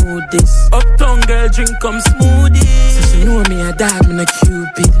kind of mood this? Uptown girl drink come smoothie. So she know me a dog, me no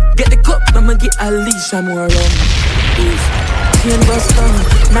Cupid. Get the cup, I'ma get a leash, I'm more rum. Chain bust down,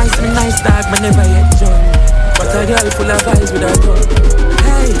 nice dog, me never yet drunk. But a girl full of vibes with a gun.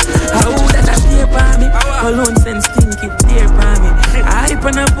 Hey, how that shape on me? Cologne sense stinky, dear for me. I hype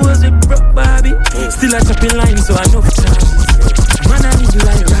and I pose with broke Barbie. Still a chopping line, so I know charges. Man, I live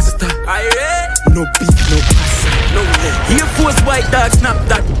like Rasta. No beef, no pasta. No. Here force white dog, snap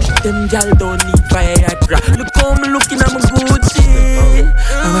that. Them gal don't need Viagra. Look how me looking at my Gucci.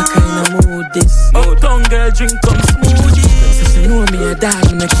 How kind of mood this? Uptown girl drink some smoothie. So you know me a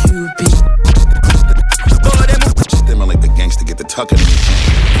dog in a Cupid. Stimulate the gangster, get the tucking in the chain.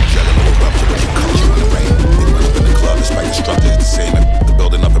 Jello will rupture when they cut you in the rain. They run up in the club, despite the structure is the same. The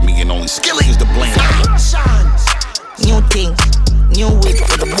building up at me and only Skilly is the blame. New thing, new whip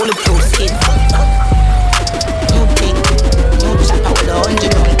with a bulletproof skin. New thing, new chopper with a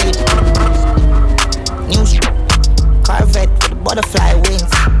 100 on clip. New Corvette with a butterfly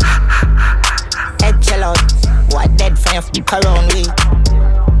wings. Head chill out, what dead from your around we.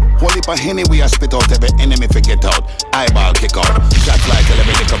 Whole heap of Henny we a spit out, every enemy forget out. Eyeball kick out, shot fly till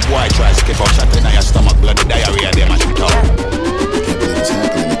every little boy try skip out. Shot in your stomach, bloody diarrhea, they mash it out. Can't believe it's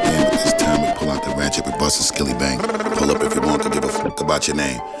happening again, but this time we pull out the ratchet, we bust a skilly bang. Pull up if you want to give a fuck about your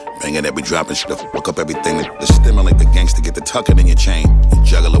name. Banging that we dropping shit, fuck up everything to stimulate the gangster, get the tucking in your chain. Your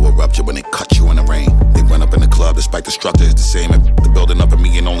juggler will rupture when they cut you in the rain. They run up in the club, despite the structure is the same. The building up at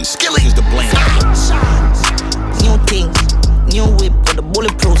me and only Skilly is the blame. New thing, new whip with a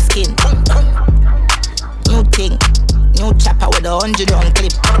bulletproof skin. New thing, new chopper with a 100 on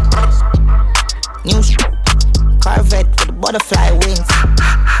clip. New Corvette with a butterfly wings.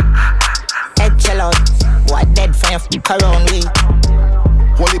 Head chill out, what dead from your around we.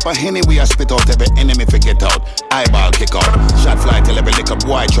 Whole heap of Henny we a spit out, every enemy forget out. Eyeball kick out, shot fly till every little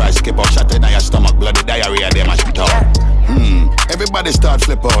boy try skip out. Shot in your stomach, bloody diarrhea, they mash it out. Everybody start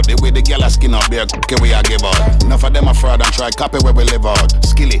flip out, the way the gyal a skin out, bare cookie we a give out. Enough of them a fraud and try copy where we live out.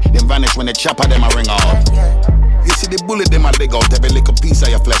 Skilly, them vanish when the chopper them a ring out. You see the bullet them a dig out, every little piece of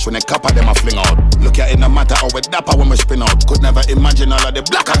your flesh when the copper them a fling out. Look at it no matter how we dapper when we spin out. Could never imagine all of the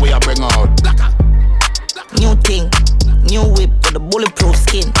blacker we a bring out. New thing, new whip with a bulletproof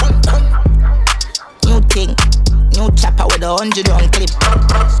skin. New thing, new chopper with a 100 on clip.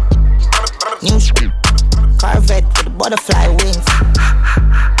 New Corvette with a butterfly wings.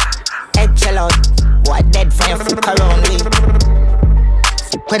 Head chill out, what dead from your fuck around me.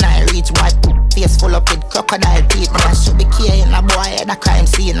 When I reach white, face full up with crocodile teeth. I should be carrying a boy at a crime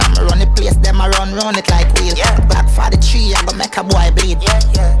scene. I'm run the place, them I run it like wheel. Back for the tree, I go make a boy bleed.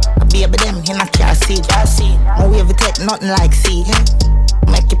 A baby them in a car seat. My wave take nothing like seed.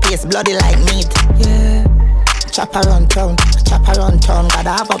 Make your place bloody like meat. Chop around town,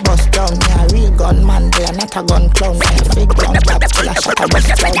 gotta have a bus down. Yeah, real gun man, they are not a gun clown. Yeah, big gun top, still a shot a bus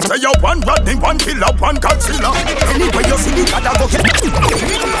down. Say you one Rodney, one killer, one Godzilla. Anyway you see the gotta go get.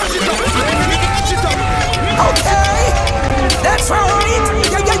 Okay, that's right.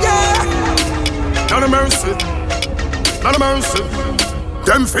 Yeah. None of mercy, none of mercy.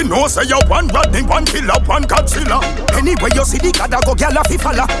 Them fi know say you one Rodney, one killer, one Godzilla. Anyway you see the gotta go gyal a fi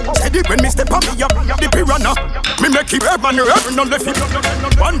falla. Said it when me step on me up, the piranha. Me make it urban, no left it.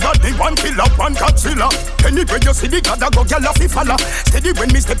 One Rodney, one killer, one Godzilla. Anyway you see the gotta go gyal a fi falla. Said it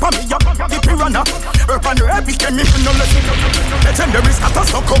when me step on me up, the piranha. Urban, everything me no left it. Legendary status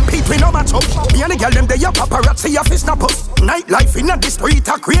no compete, we no match up. Me and the gyal them they a paparazzi a fi snap us. Nightlife in a the street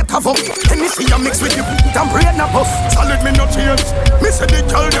a create havoc. Hennessy a mix with you, damn brain a puff. Solid me no change. Me say the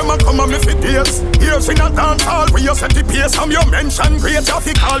girl them a come and me fi days. Here's in a dance hall where you set the pace. From your mention great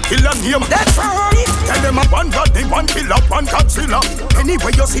traffic call killer name. That's right. Tell them a one Rodney, one killer, one Godzilla.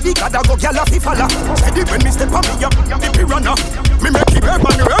 Anyway you see the gotta go gyal a fi falla. Said it when me step on me up, the piranha. Me make it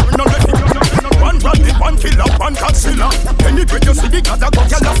urban, no let it. One Rodney, one killer, one Godzilla. Anyway you see the gotta go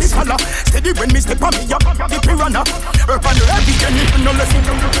gyal a fi falla. Said it when me step on me up, the piranha. Urban, everything no let it.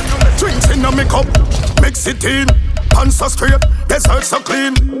 Drinks in a make up, mix it in. Pants so straight, dessert so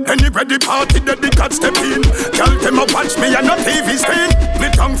clean. Any ready party that the God step in. Girl them a watch me on a TV screen.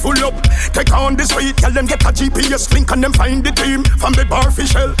 Me tongue full up, take on the street. Girl them get a GPS link and them find the team. From the bar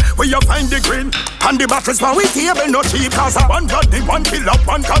fish shell, where you find the green. And the bottles for we table no cheap. Cause a one Rodney, one killer,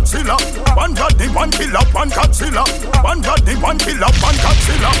 one Godzilla. One Rodney, one killer, one Godzilla. One Rodney, one killer, one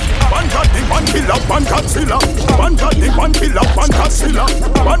Godzilla. One Rodney, one killer, one Godzilla. One Rodney, one killer, one Godzilla.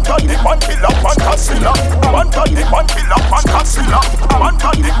 One Rodney, one killer, one Godzilla. One Rodney, one killer, one Godzilla. One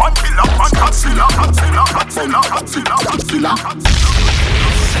Rodney, one killer, one Godzilla. Godzilla, Godzilla, Godzilla, Godzilla.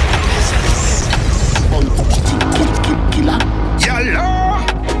 Killer. Yalla.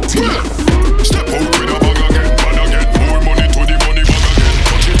 Step out with a bag again, bag again. More money to the money bag again.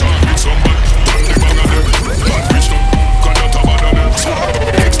 Touch it on with some bag, bang the bag again. Bad bitch no, cause that's a bad again.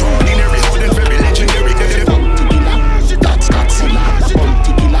 Extraordinary, hard and very legendary. That's Godzilla. That's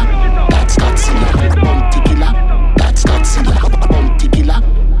Godzilla. That's Godzilla.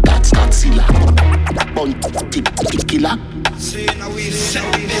 Bun killer.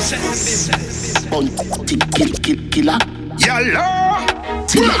 Bun killer. Yalla.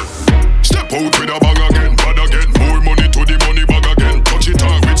 Step out with a bang again, bad again. More money to the money bag again. Touch it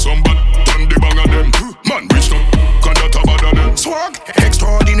off with some bad on the bang of them. Man, rich now, can that a bad of them. Swag,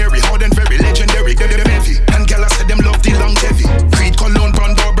 extraordinary, hard and very legendary. Them heavy, and gala said them love the longevity. Creed, Cologne,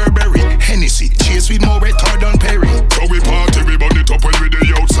 Pandora, Burberry, Hennessy, chase with more red hard than Perry. So we party, we burn it up when we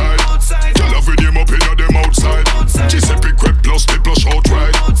the outside. Tell her them up in them outside. Giuseppe Crep plus the plus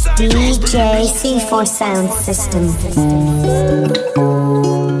outright. DJC4SOUNDSYSTEM.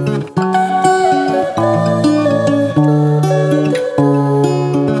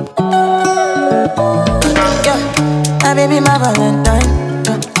 Baby, my Valentine.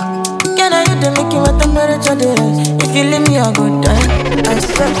 Can I hit the make you what temperature there is? If you leave me a good time, I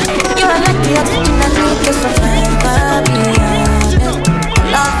swear you are like the oxygen I need to survive.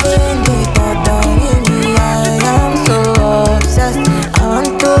 Loving me, but don't me. I am so obsessed. I want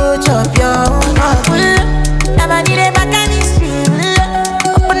to chop your heart. Never need a back and it's real.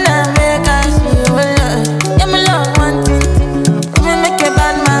 Open and make us feel. Yeah, my love one thing. We make a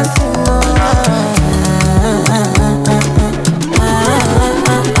bad man sing.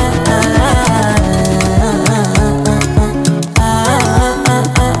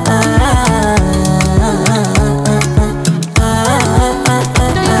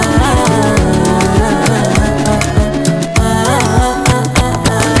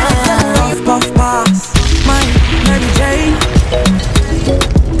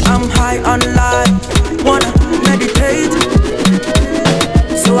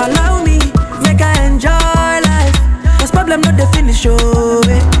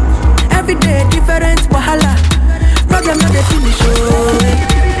 Every day different wahala. Problem not the finish.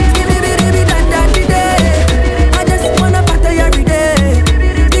 I just wanna party every day.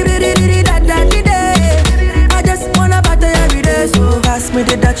 I just wanna party every day. So pass me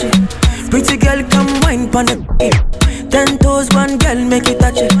the Dutchie. Pretty girl, come wine pon the 10 toes, one girl, make it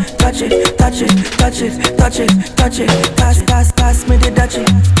touch it, touch it, touch it, touch it, touch it, touch it. Pass me the Dutchie.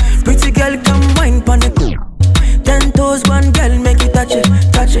 Pretty girl, come wine pon the 10 toes, one girl, make it touch it,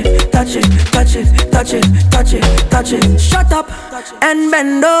 touch it, touch it, touch it, touch it, touch it, touch it. Shut up and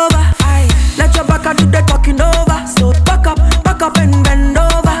bend over. Let your back do the talking over. So back up and bend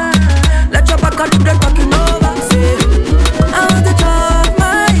over. Let your back do the talking over. Say, I want to chop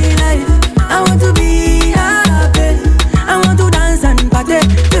my life. I want to be happy. I want to dance and party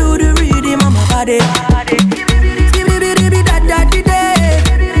to the rhythm of my body.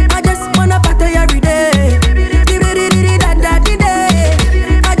 I just wanna party every day.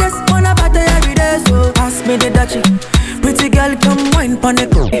 Me the Dutchie. Pretty girl, come wine pon the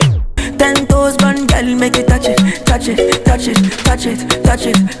 10 toes, one girl, make it touch it, touch it, touch it, touch it, touch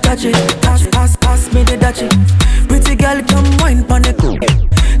it, touch it. Pass me the Dutchie. Pretty girl, come wine pon the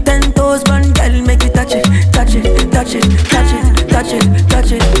 10 toes, one girl, make it touch it, touch it, touch it, touch it, touch it,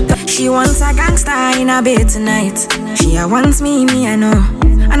 touch it. She wants a gangster in a bed tonight. She wants me, I know.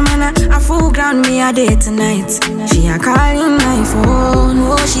 And man, a full ground me a day tonight. She a calling my phone.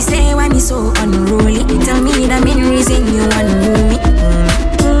 Oh, she say why me so unruly. Tell me the main reason you want me.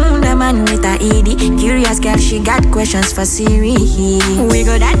 The man with a ED. Curious girl, she got questions for Siri. We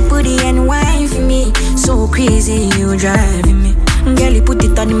got that booty and wine for me. So crazy, you driving me. Girl, you put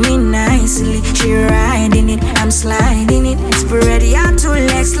it on me nicely. She riding it, I'm sliding it. Spread your two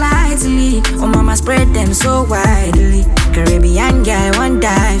legs slightly. Oh, mama, spread them so widely. Caribbean girl won't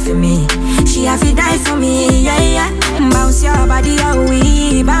die for me. She have to die for me, yeah, yeah. Bounce your body out,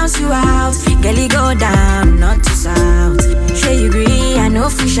 we bounce you out. Girl, you go down, not to south. Sure you agree, I know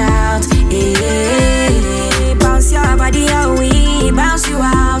fish out. Yeah, bounce your body out, we bounce you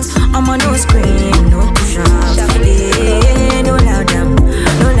out. I'm on no scream, no push out. Yeah, no loud down,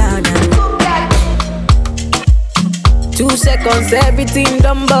 no loud down. 2 seconds, everything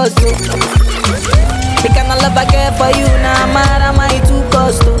done bust. The kind of love I get for you, now mad am I too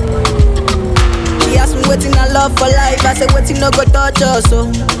cost. She asked me waiting I love for life, I said waiting no go touch us.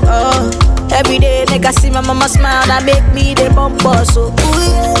 Oh, every day nigga see my mama smile, that make me the bumper. So,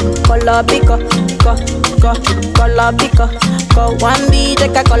 color picker, color picker, one B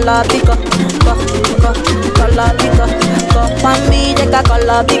take a color picker, color picker, one B take a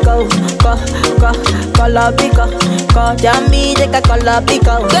color picker, color picker, Jamie take a color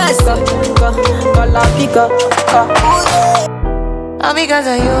picker, yes, color picker. All because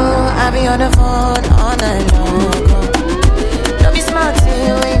of you, I be on the phone all night long. Don't be smart when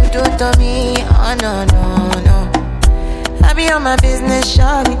you do it to me, oh no, no, no. I be on my business,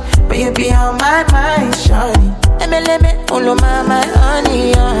 shawty, but you be on my mind, shawty. Let me, follow my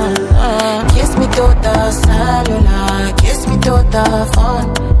honey, kiss me to the the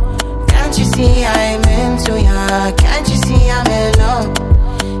phone. Can't you see I'm into ya? Can't you see I'm in love?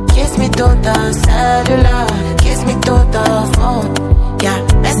 Kiss me to the cellular, kiss me to the phone. Yeah,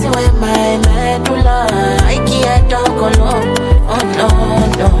 messing with my medulla. I can't talk alone. Oh no,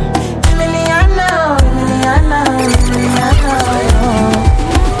 no. Emiliana, Emiliana, Emiliana,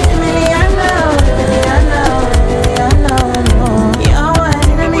 Emiliana, Emiliana, Emiliana, you're one.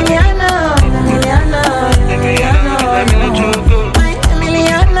 Emiliana, Emiliana, Emiliana, my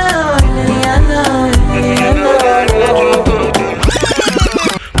Emiliana, Emiliana, Emiliana.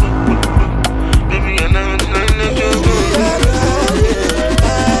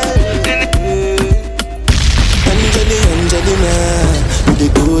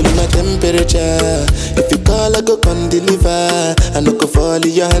 If you call, I go come deliver. I no go fall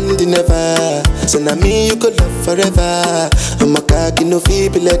in your hand never. So now me you could love forever. I'm a cocky no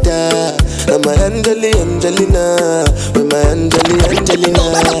feeble letter. I'm a Angelina, with my Angelina.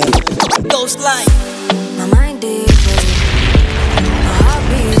 Ghost life. My mind is for you. My heart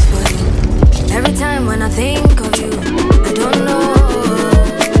beats for you. Every time when I think of you, I don't know.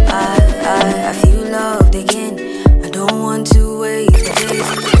 I feel loved again. I don't want to wait for days.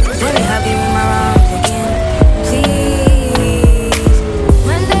 Let me have you in my arms again, please.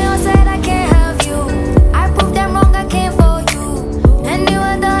 When they all said I can't have you, I proved them wrong, I came for you. Any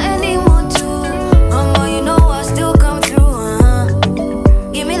weather, anyone too. Mama, you know I still come through,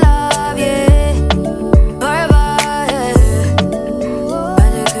 Give me love, yeah. Forever, yeah. I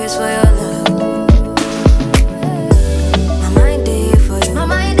just wish for your love. My mind there for you. My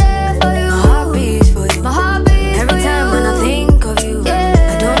mind there for you. My heart beats for you. My heart beats every time when I think of you.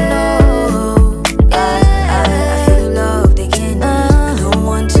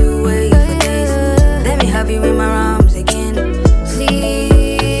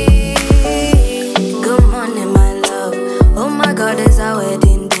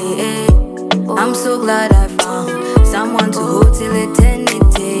 I'm so glad I found someone to hold till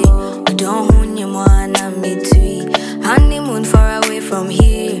eternity. I don't want you more than me too. Honeymoon far away from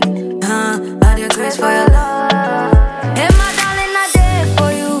here. I the grace for your love. Hey, my darling, I did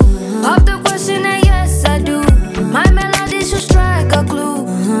for you. Pop the question and yes, I do. My melody should strike a clue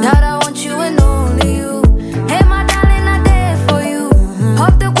that I want you and only you. Hey, my darling, I did for you.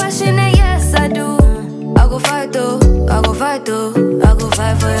 Pop the question and yes, I do. I go fight though, I go fight though, I go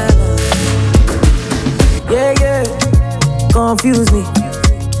fight for your love. Yeah, yeah, confuse me.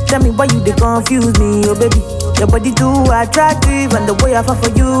 Tell me why you they confuse me, oh baby. Your body too attractive, and the way I fall for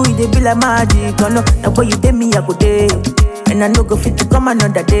you, it they be like magic. Oh no, the way you did me, I go day, and I no go fit to come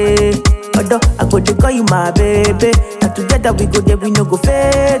another day. Although I go to call you my baby, and together we go there, we no go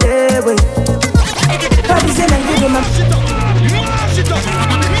fade away. Baby say like you do my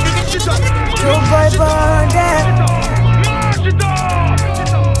your boy born there.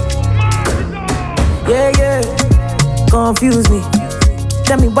 Yeah, yeah, confuse me.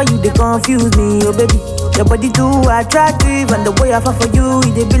 Tell me why you they confuse me, oh baby. Your body too attractive, and the way I fall for you,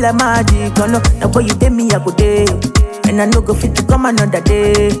 it they be like magic. Oh no, the way you did me, I go day, and I no go fit to come another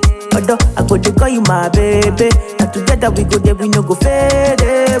day. Although I go to call you my baby, and together we go there, we no go fade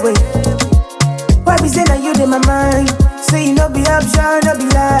away. Why be say that you in my mind? Say you no be option, no be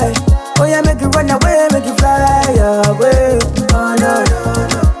lie. Oh yeah, make it run away, make it fly away. Oh no, no,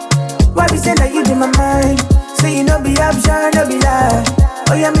 no. Why be say that you in my mind? Say you no be option, no be lie.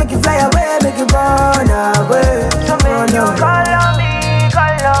 Oh yeah, make it fly away, make it run away. So make you call on me,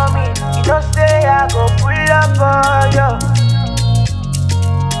 call on me. You don't say I go pull up on you.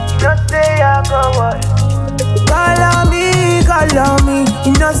 You don't say I go what? Call on me,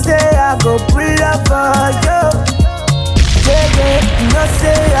 you know say I go pull up for you. Yeah, yeah, you know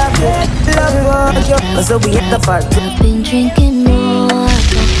say I go pull up for you. So we hit the party. I've been drinking more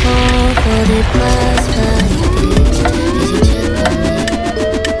alcohol for the past 5 days. Did you check on me?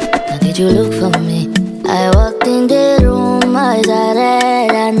 Now did you look for me? I walked in the room, eyes are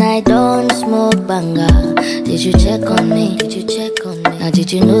red, and I don't smoke banga. Did you check on me? Did you check on me? Now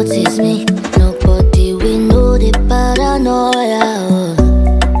did you notice me? Nobody will know the paranoia, oh.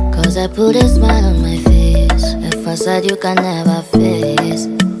 Cause I put a smile on my face, a facade you can never face.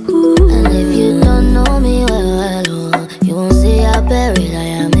 And if you don't know me well, oh, you won't see how buried I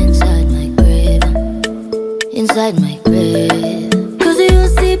am inside my grave. Inside my grave. Cause you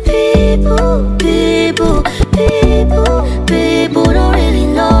see people don't really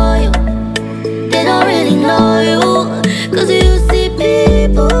know you. They don't really know you. Cause you see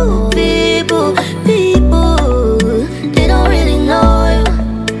people, they don't really know you.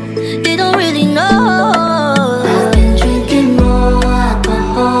 They don't really know. I've been drinking more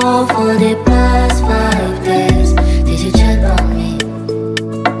alcohol for the past 5 days. Did you check on me?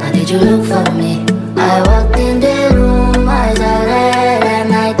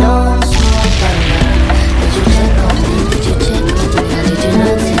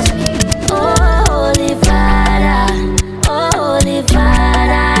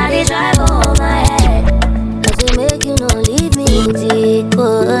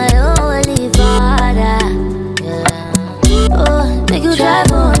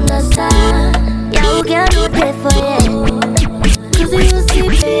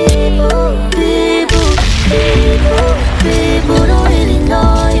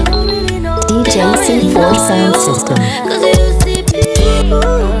 Okay. Cause you see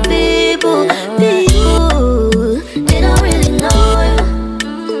people, they don't really know you.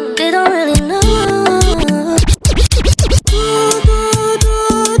 They don't really know.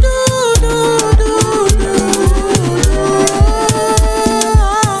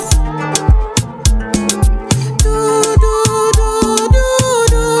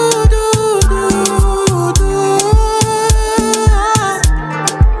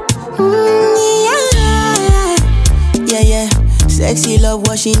 Sexy love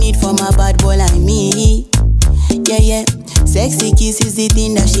what she need from a bad boy like me. Yeah, yeah. Sexy kiss is the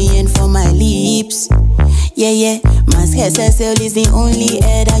thing that she ain't for my lips. Yeah, yeah. Mask herself is the only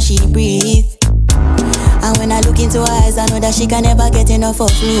air that she breathes. And when I look into her eyes, I know that she can never get enough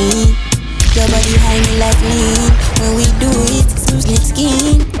of me. Your body high me like lean. When we do it, smooth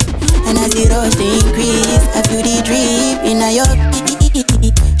skin. And as the rush they increase, I feel the drip in her your.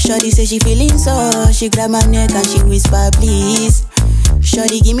 Shorty say she feeling so. She grab my neck and she whisper please.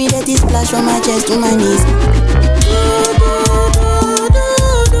 Shorty give me that splash from my chest to my knees.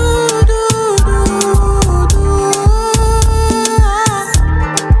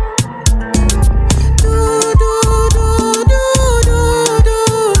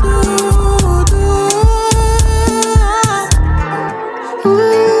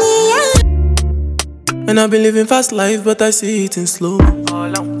 And I've been living fast life, but I see it in slow.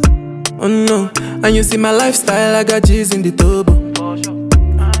 Oh no, and you see my lifestyle, I got G's in the turbo.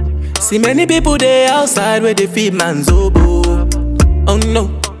 See many people there outside where they feed man's oboe. Oh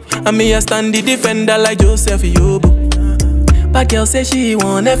no, and me a stand the defender like Joseph Yobo. But girl say she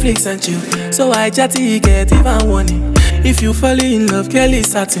want Netflix and chill, so I chatty get even warning. If you fall in love, girl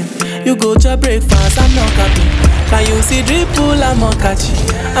is satin. You go to breakfast, I'm not capping. Can you see dripple, I'm not catching.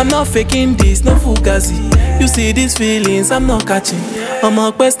 I'm not faking this, no fugazi. You see these feelings, I'm not catching. I'm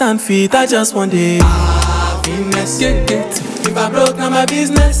a quest and feet, I just want it. Happiness, get it. If I broke, now my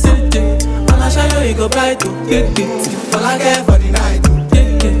business, get it. I'll show you go bright, get it. All I get for the night,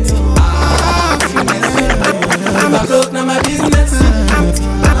 get it. Happiness, get it. If I broke, now my business, I'll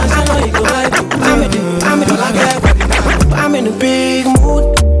show you go bright, get it. All I get for the night. I'm in a big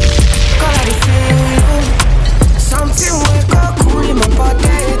mood. Call I feel you. Something wake up cool in my body.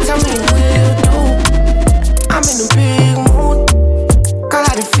 Tell me will do. I'm in a big mood. Call I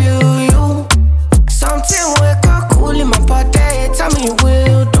feel you. Something wake up cool in my body. Tell me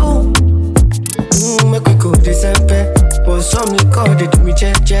will do. Make we go December. But some liquor they do me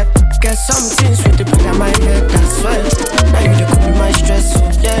jet. Get something sweet to put on my head. That's why. Now you they cool me my stress. So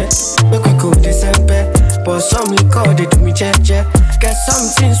yeah. Make we go December. But some liquor they do me jet. Get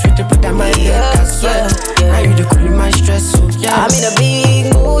something sweet to put on my head. That's why. Now you they cool me my stress. So yeah. I'm in a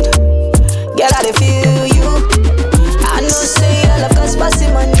big mood. Girl, I dey feel you. I know say I love cause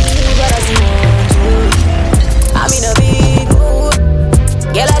passing money, but I still want you. I'm in a big mood.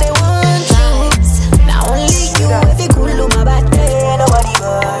 Girl, I dey want you. Now only you, if you cool on my body, nobody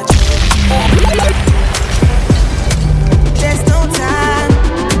but you. There's no time,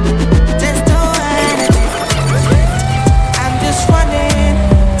 there's no energy. I'm just running.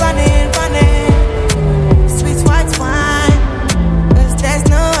 Sweet white wine, 'cause there's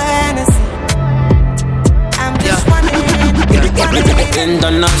no energy. I'm just running.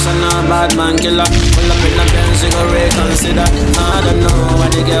 International bad man killer. Pull up in a Benz, go reconsider. I don't know why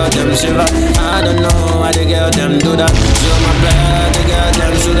the girl them shiver. I don't know why the girl them do that. Show my blood, the girl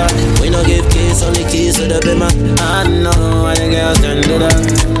them shoulda. We no give keys, only keys to the bimmer. I don't know why the girls them do that.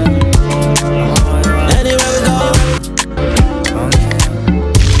 Anywhere we go.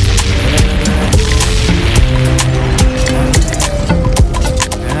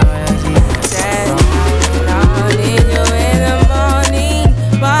 I need you in the morning,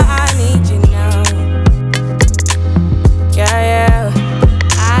 but I need you now.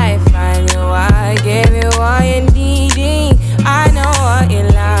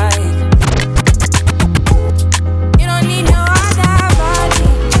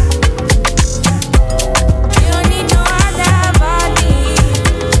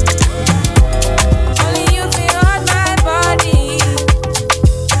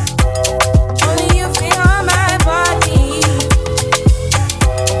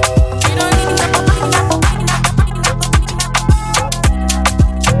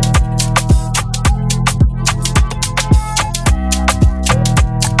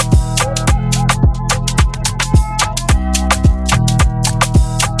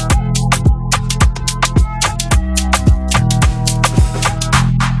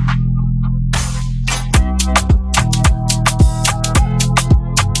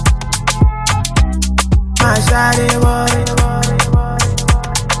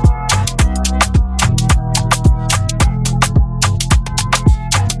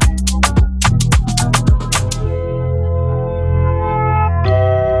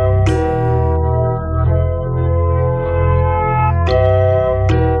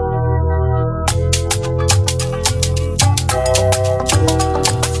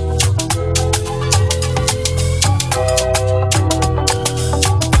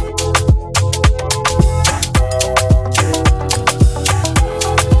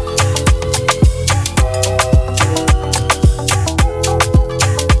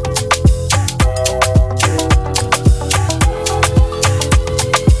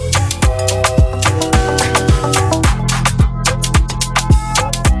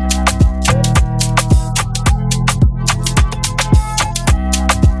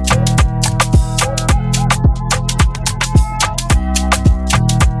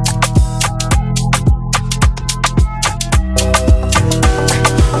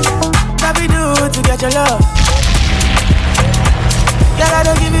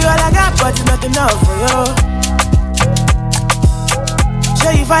 but it's not enough for you.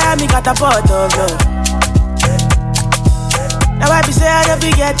 Show you fire me catapult of love. Now I be say I don't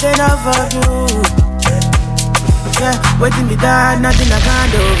be getting enough of you. Yeah, waiting me down, nothing I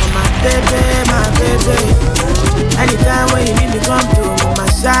can't do for my baby, my baby. Anytime when you need me, come through. My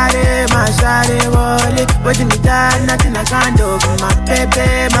shawty, wallet. Waiting me down, nothing I can't do for my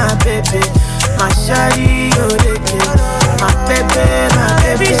baby, my baby. My shawty, oh, my baby, my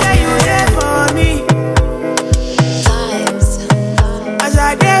baby. Say you there for me. As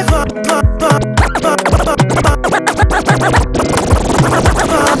I there for.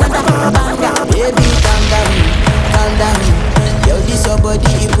 Baby, calm down. Yo, this your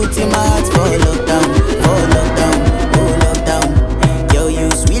body, you put in my heart for lockdown, oh lockdown. Yo, you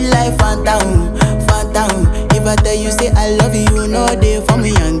sweet life, phantom. If I tell you say I love you, you know they for me,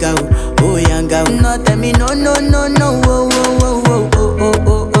 young girl, oh young girl. No, tell me no, oh,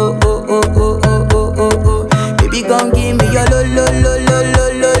 baby, gon' give me your lo.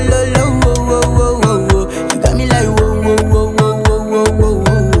 You got me like whoa.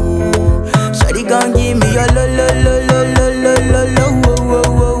 Shawty gon' give me your lo.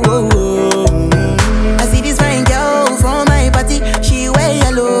 I see this fine girl from my party, she wear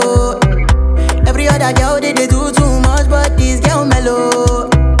yellow. Every other girl they do too much, but this girl mellow.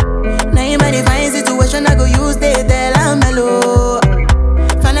 Now in my fine situation, I go use they tell I'm mellow.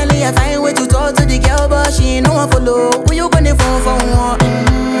 Finally I find way to talk to the girl, but she ain't no one follow. Who you gonna phone for one?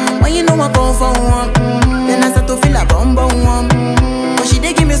 When you know I come for one, then I start to feel a bum one. But she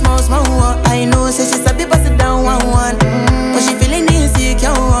dey give me small one. I know, say she sabi pass it down one. But she feeling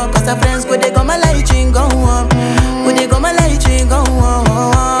insecure, cause her friends go they go my light ring go on.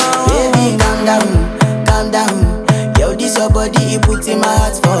 Baby, calm down. Yo, this your body, you put in my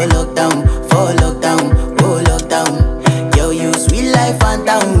heart for lockdown, oh lockdown. Yo, you sweet life,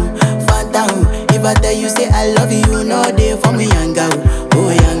 phantom. If I tell you say I love you, you know they for me, young girl, oh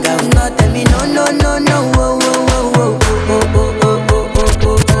young girl. No, tell me no, oh.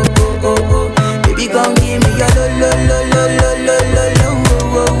 Baby, gon' give me your lo.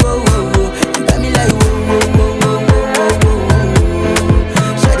 You got me like whoa.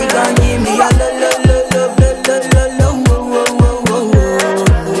 Shawty gon' give me your lo.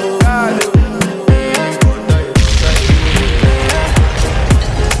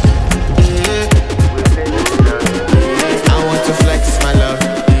 I want to flex my love,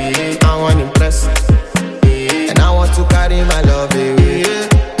 I want to impress, and I want to carry my love away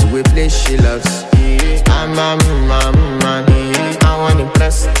to a place she loves. I'm a man, I want to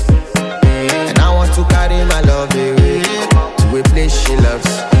impress, and I want to carry my love away to a place she loves.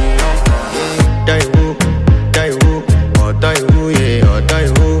 Die who, oh die who, yeah, oh die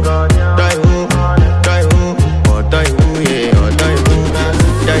who, die who, oh die who, yeah, oh die who,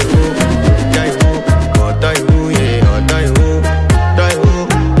 die who, oh die who, yeah, oh die who, die who,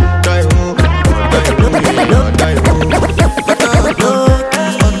 oh die who,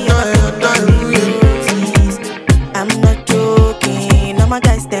 I'm not joking, all my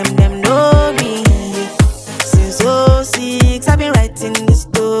guys, them know me. Since 06, I've been writing this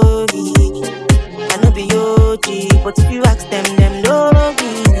story. I know be OG, but if you ask them know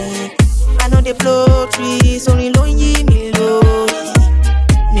me. I know they blow trees, only lonely me low.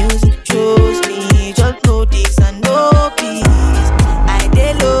 Music chose me, just know this and no peace. I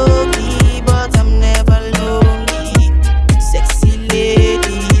dey low key, but I'm never lonely. Sexy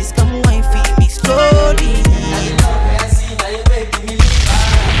ladies, come wine for me slowly.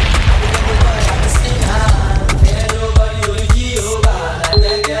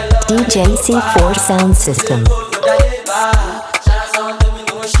 DJC4 Sound System.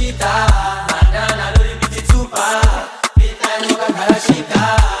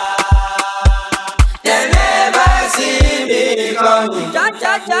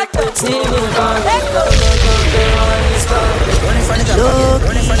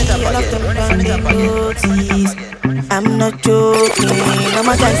 I'm not joking, all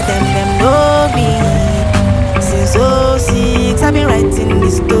my guys, them know me. Since 06, I've been writing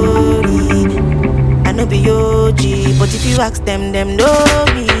this story. I know be OG, but if you ask them know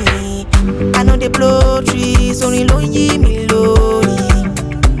me. I know they blow trees, only lonely me lonely.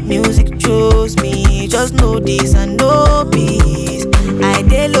 Music chose me, just know this and no peace. I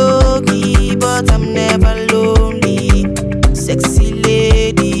dey low key, but I'm never lonely. Sexy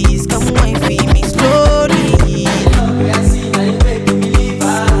ladies, come wine for me slowly.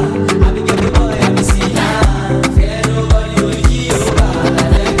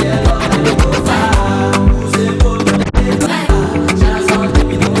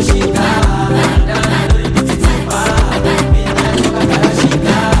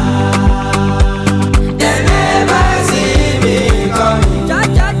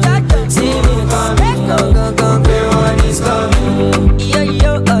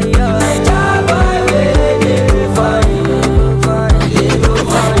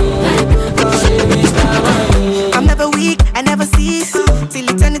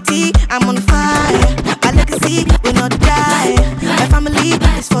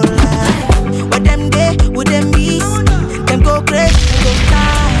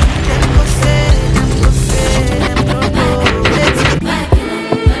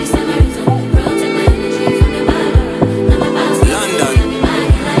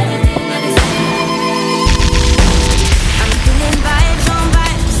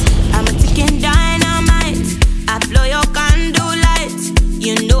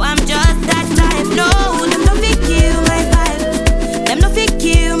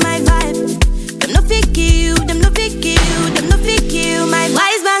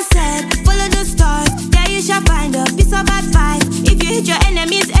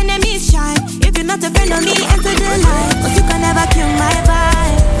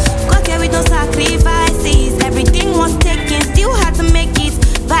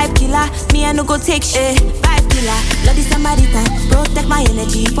 I no go take shit. Vibe killer, love this somebody time. Protect my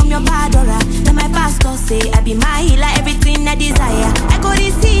energy from your bad aura. Then my pastor say I be my healer, everything I desire. I go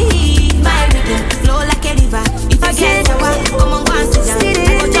receive my rhythm, flow like a river. If I get a walk, come on, go and sit down.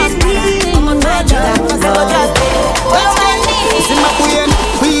 I go just para, come on, my trigger. I go just well, my knees. See my queen,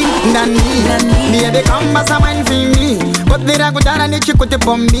 Nani. Me they come as a man for me. But they are good and they chick with the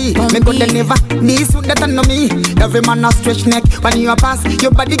me. Me could never be suit that know me. Every man a stretch neck when you pass.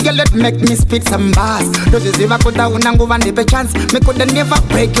 Your body girl it make me spit some bars. Don't you see I could down and go and give a chance. Me could never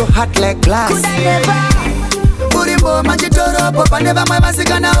break your heart like glass. Could I never? Burimbo majitoro papa never my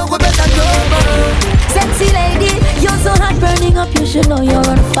masigana go better job. Sexy lady, you're so hot burning up, you should know you're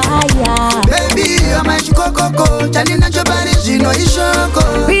on fire. Baby, I'm a coco, Janina Jabari, you know you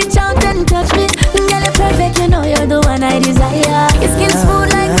shoko. Reach out and touch me, girl you're perfect, you know you're the one I desire. Your skin smooth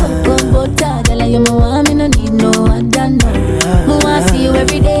like cocoa butter, girl you're my one, me no need no other, no. Me wanna see you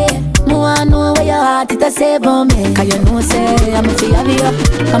every day, me wanna know where your heart it a say about me. Cause you know say, I'm a fee of you,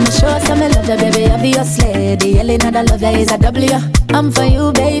 I'm a sure some love you baby, obviously. The yelling of the love you is a W. I'm for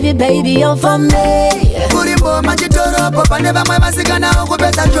you baby, baby, you're for me. Burimbo majitoro papa never my masigana go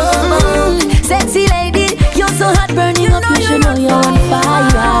better job. Sexy lady, you're so hot burning up, you should know you're on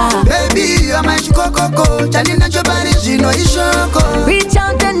fire. Baby, I'm a coco, Janina Jabari, you know you shoko. Reach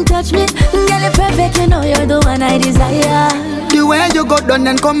out and touch me, girl you're perfect, you know you're the one I desire. The way you go down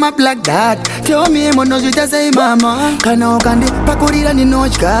and come up like that. Tell me, mono you just say mama. Kana okandi, pakurira ni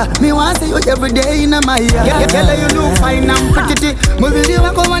nojka. Me want see you every day in my yard. Girl, you look fine and pretty. Movie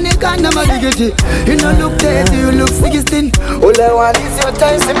wako wanekana mabigiti. You don't look 30, you look 16. All I want is your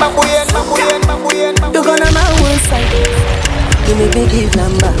time. Say mabuyen. You gonna my one side. You make me give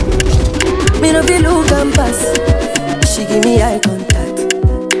number. Me no feel look and pass. She give me eye contact.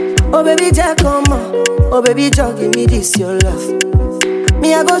 Oh baby Jack, come on. Oh baby Jack, give me this your love.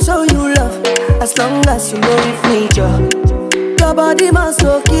 Me I go show you love. As long as you know if need you. Your body must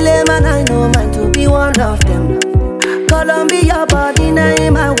go kill him and I know mine to be one of them. Columbia body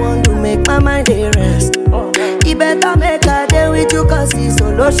name I want to make my mind a rest. You better make a day with you cause it's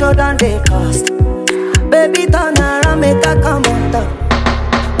solo show than they cost. Baby turn around make a come on top.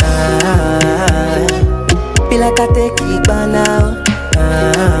 Feel like I take it by now.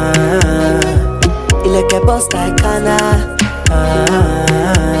 You like a boss like Kana.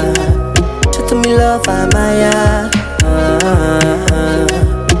 Show to me love I'm Maya.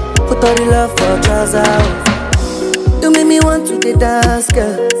 Put all the love for trousers. You make me want to the dance,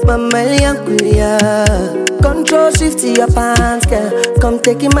 girl. Mamali and Kulia. Control shift to your pants, girl. Come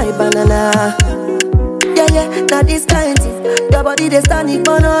taking my banana. Yeah, now this kind of your body they stand it,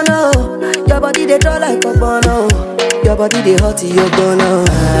 no. Your body they draw like a bono. Your body they hot, you gonna.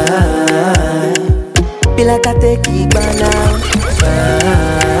 Feel like I take it by now.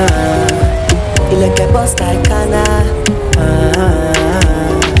 You like a boss like Kana.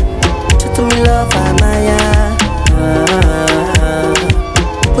 Show to me love, I'm Maya.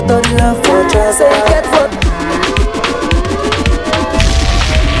 Put all the love for trust. Say get what?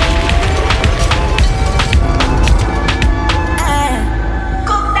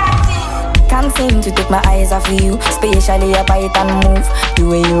 Can't seem to take my eyes off of you, especially up it and move. The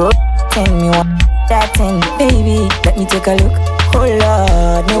way you roll, tell me what that thing, baby. Let me take a look. Oh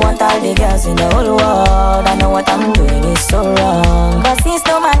Lord, me want all the girls in the whole world. I know what I'm doing is so wrong, but since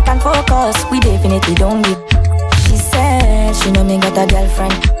no man can focus, we definitely don't get. She said she know me got a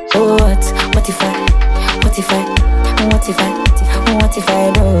girlfriend. Oh what if I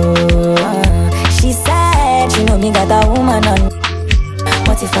do? She said she know me got a woman on.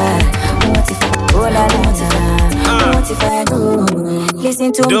 What if I oh la la what if I do?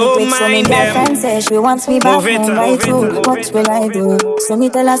 Listen to me quick, so me girlfriend says she wants me back home by 2. What will I do? So me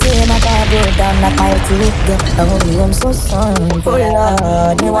tell her say my car broke down like my 2. Get home so soon. Oh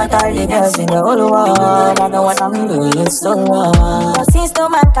Lord, me want all the girls in the whole world. I know what I'm doing is so wrong, but since no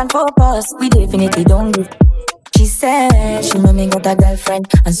man can focus, we definitely don't do. She said she know me got a girlfriend,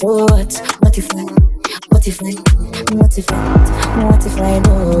 and so what? What if I do?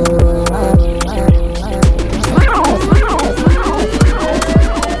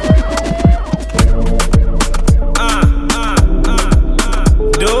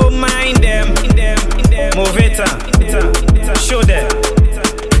 Don't mind them. Move it up. Show them.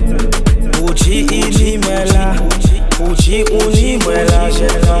 Uchi inimwela.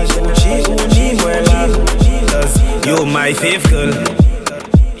 You're my favorite girl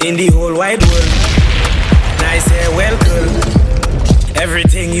in the whole wide world. I say welcome.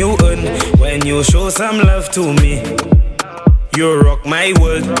 Everything you earn when you show some love to me. You rock my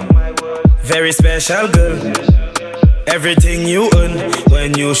world. Very special girl. everything you earn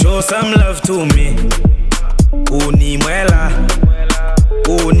when you show some love to me. Unimwela,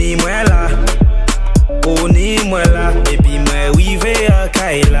 unimwela, unimwela, baby mwe wive ya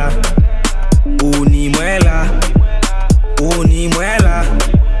kaila. Unimwela, unimwela,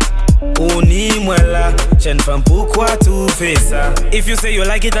 unimwela. Chen from pourquoi tu fais ça? If you say you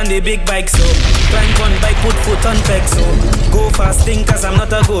like it on the big bike, so climb one bike, put foot on peg, so go fasting cause I'm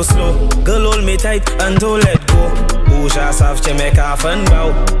not a go slow. Girl hold me tight and don't let go. Bouja sav che me ka fan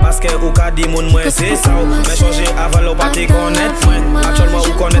bow. Paske ou ka di moun mwen se saw. Me change avalo pa te konet mwen. Actuellement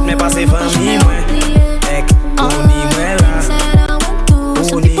ou konet me pase fami mwen. Ek, unimwela,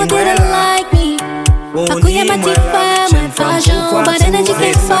 unimwela, unimwela. Chen from pourquoi tu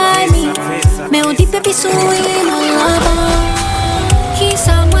fais ça? Mais on dit baby soy mon lava. Qui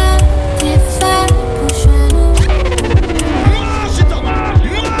ça moi t'es fait pour chez nous.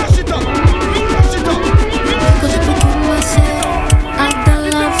 Quand je peux commencer à dans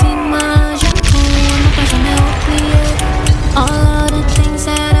la vie magique, on n'a pas jamais oublié all of the things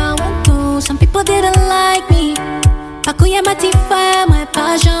that I went through. Some people didn't like me. Pas qu'on y a m'attifé, my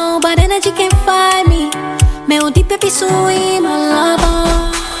passion, but energy can't find me. Mais on dit baby soy mon lava.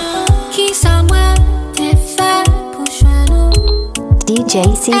 Qui ça moi t'es fait pour chez nous.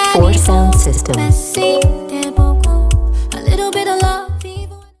 DJC4 Sound System.